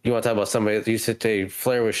 You want to talk about somebody that used to say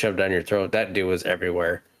Flair was shoved down your throat? That dude was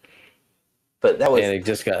everywhere. But that was, and it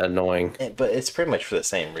just got annoying. But it's pretty much for the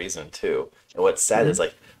same reason too. And what's sad is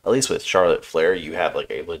like, at least with Charlotte Flair, you have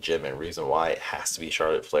like a legitimate reason why it has to be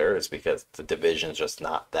Charlotte Flair, is because the division's just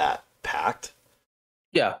not that packed.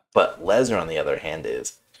 Yeah. But Lesnar, on the other hand,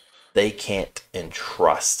 is they can't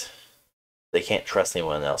trust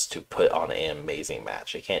anyone else to put on an amazing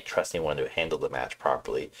match. They can't trust anyone to handle the match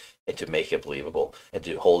properly and to make it believable and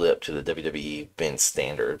to hold it up to the WWE Vince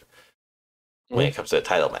standard when it comes to a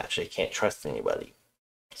title match. They can't trust anybody.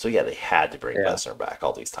 So yeah, they had to bring Lesnar back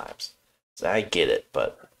all these times. So I get it,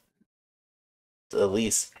 but at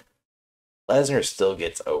least Lesnar still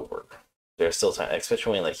gets over. There's still time,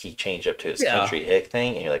 especially when like he changed up to his country hick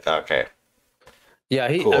thing, and you're like, okay. Yeah,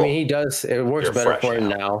 cool. I mean, he does. It works better for him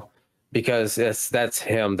now because that's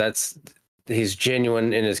him. He's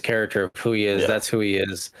genuine in his character of who he is. Yeah. That's who he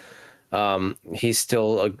is. He's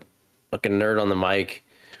still a nerd on the mic,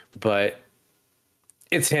 but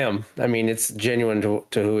it's him. I mean, it's genuine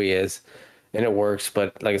to who he is, and it works.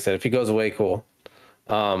 But like I said, if he goes away, cool.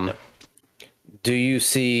 Do you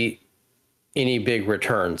see any big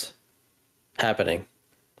returns happening?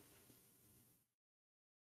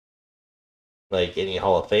 Like any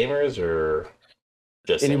Hall of Famers, or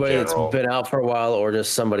just anybody that's been out for a while, or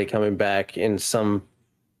just somebody coming back in some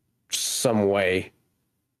way?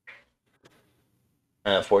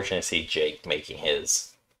 Unfortunately, I see Jake making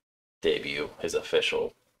his debut, his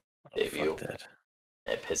official debut.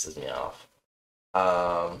 It pisses me off.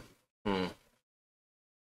 I'm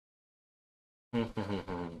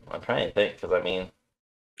trying to think, because I mean,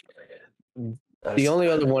 the only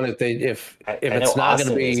other one, if it's not going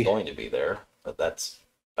to be, is going to be there, but that's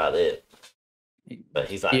about it. But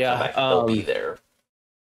he's not coming back. He'll be there.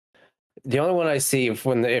 The only one I see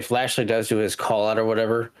if Lashley does do his call out or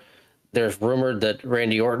whatever, there's rumored that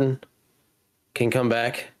Randy Orton can come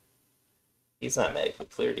back. He's not medically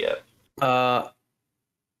cleared yet. I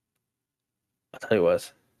thought he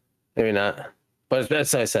was. Maybe not. But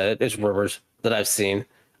that's what I said. It's rumors that I've seen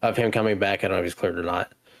of him coming back. I don't know if he's cleared or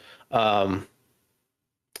not.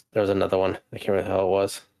 There was another one. I can't remember how it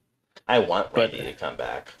was. I want But Randy to come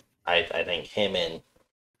back. I think him and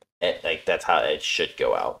like that's how it should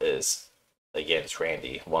go out is against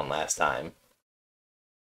Randy one last time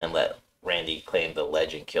and let Randy claim the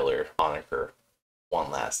Legend Killer moniker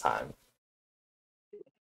one last time.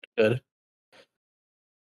 good.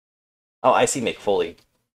 Oh, I see McFoley.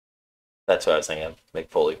 That's what I was thinking.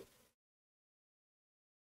 McFoley.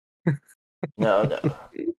 No, no.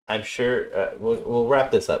 I'm sure we'll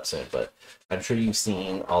wrap this up soon, but I'm sure you've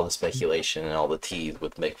seen all the speculation and all the tease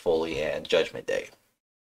with Mick Foley and Judgment Day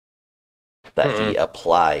that he Mm-mm.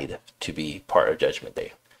 applied to be part of Judgment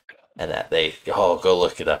Day, and that they go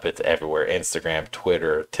look it up. It's everywhere: Instagram,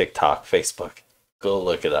 Twitter, TikTok, Facebook. Go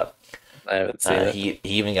look it up. I haven't seen it. He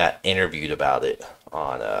even got interviewed about it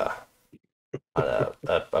on a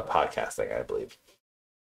podcast thing, I believe.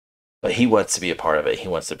 But he wants to be a part of it. He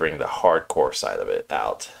wants to bring the hardcore side of it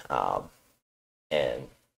out. And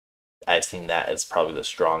I've seen that as probably the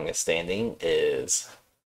strongest standing is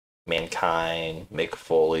Mankind, Mick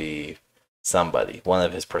Foley, somebody, one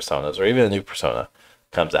of his personas, or even a new persona,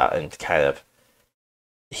 comes out and kind of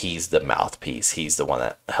he's the mouthpiece. He's the one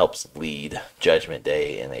that helps lead Judgment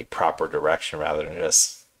Day in a proper direction rather than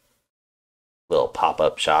just little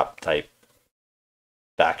pop-up shop type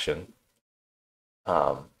faction.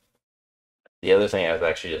 The other thing I was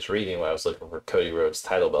actually just reading when I was looking for Cody Rhodes'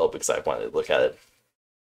 title belt because I wanted to look at it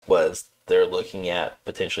was they're looking at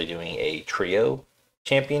potentially doing a trio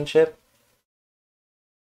championship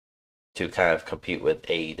to kind of compete with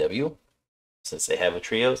AEW since they have a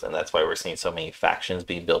trios, and that's why we're seeing so many factions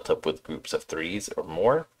being built up with groups of threes or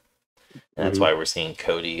more. And that's why we're seeing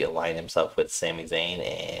Cody align himself with Sami Zayn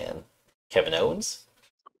and Kevin Owens,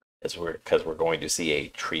 because we're going to see a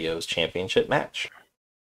trios championship match.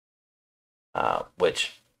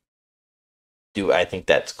 Which do I think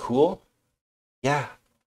that's cool? Yeah.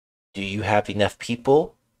 Do you have enough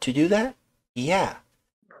people to do that? Yeah.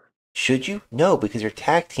 Should you? No, because your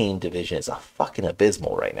tag team division is a fucking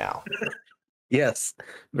abysmal right now. Yes,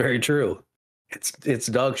 very true. It's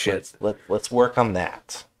dog shit. Let's work on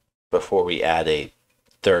that before we add a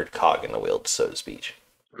third cog in the wheel, so to speak.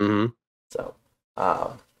 Mm-hmm. So,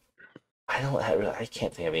 I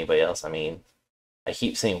can't think of anybody else. I mean, I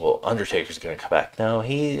keep saying, well, Undertaker's going to come back. No, I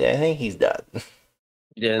think he's done.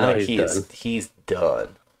 Yeah, no, he's done. He's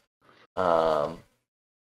done. I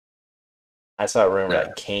saw a rumor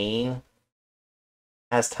that Kane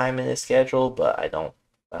has time in his schedule, but I don't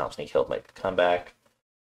think he'll make a comeback.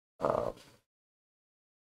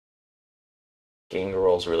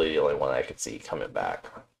 Gangrel's really the only one I could see coming back.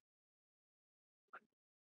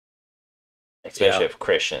 Especially if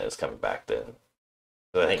Christian is coming back then.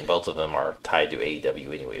 So I think both of them are tied to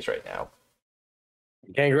AEW anyways right now.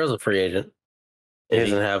 Gangrel's a free agent. He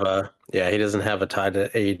doesn't have a tie to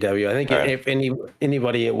AEW. I think if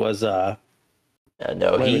anybody it was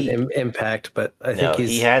Impact, but I think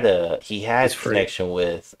he had connection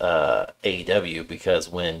with AEW because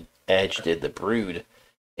when Edge did the Brood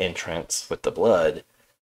entrance with the blood,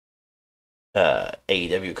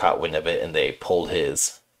 AEW caught wind of it and they pulled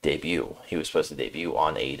his debut. He was supposed to debut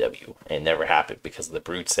on AEW and it never happened because of the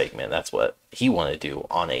Brood segment. That's what he wanted to do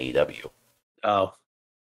on AEW. Oh.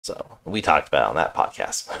 So we talked about it on that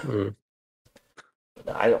podcast.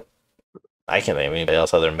 I can't think of anybody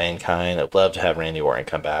else other than Mankind. I'd love to have Randy Orton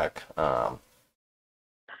come back. That'd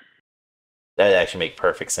actually make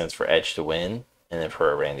perfect sense for Edge to win, and then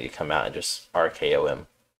for Randy to come out and just RKO him.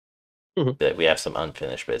 That we have some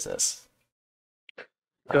unfinished business.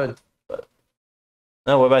 Good. But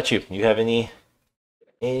no, what about you? You have any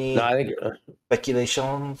No, I think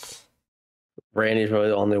speculations? Randy's really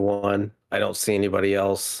the only one. I don't see anybody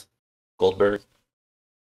else. Goldberg.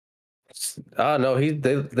 Oh no,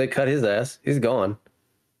 they cut his ass. He's gone.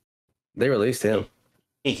 They released him.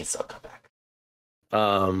 He can still come back.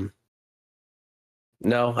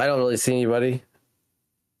 No, I don't really see anybody.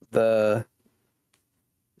 I'm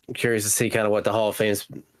curious to see kind of what the Hall of Fame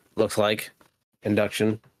looks like,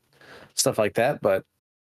 induction, stuff like that, but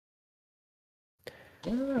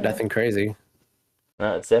nothing crazy.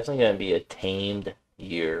 No, it's definitely going to be a tamed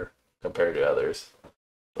year compared to others.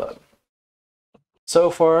 But so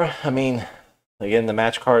far, I mean, again, the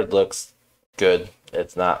match card looks good.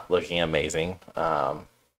 It's not looking amazing. I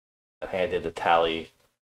think I did the tally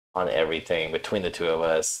on everything between the two of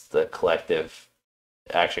us. The collective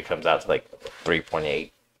actually comes out to like 3.8,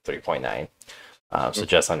 3.9. So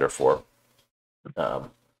just under 4.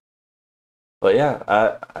 But yeah,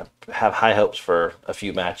 I have high hopes for a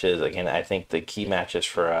few matches. Again, I think the key matches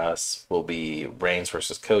for us will be Reigns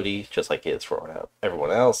versus Cody, just like it is for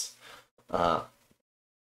everyone else. I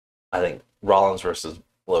think Rollins versus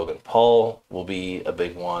Logan Paul will be a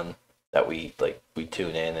big one. that we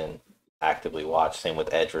tune in and actively watch. Same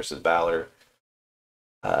with Edge versus Balor.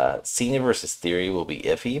 Cena versus Theory will be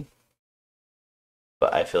iffy,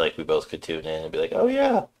 but I feel like we both could tune in and be like, "Oh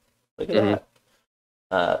yeah, look at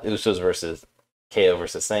that." Usos versus KO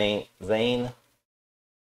versus Zayn,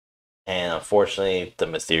 and unfortunately the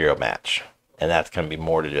Mysterio match, and that's going to be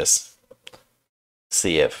more to just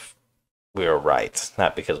see if we were right,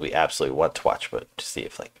 not because we absolutely want to watch, but to see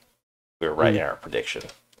if we were right in our prediction.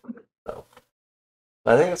 So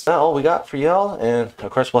I think that's about all we got for y'all, and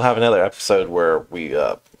of course we'll have another episode where we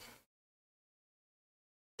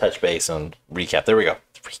touch base on recap. There we go,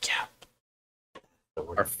 recap. The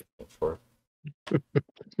word I'm looking for.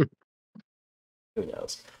 Who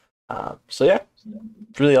knows? So yeah,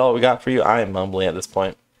 it's really all we got for you. I am mumbling at this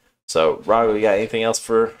point. So Rob, we got anything else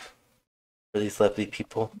for these lovely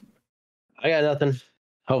people? I got nothing.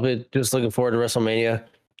 Hopefully, just looking forward to WrestleMania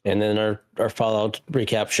and then our Fallout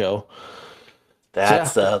recap show.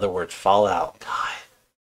 That's the other word, Fallout.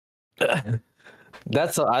 God.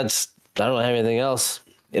 That's I don't have anything else.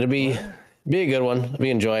 It'll be a good one. We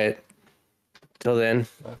enjoy it. Till then,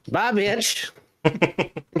 bye, bitch.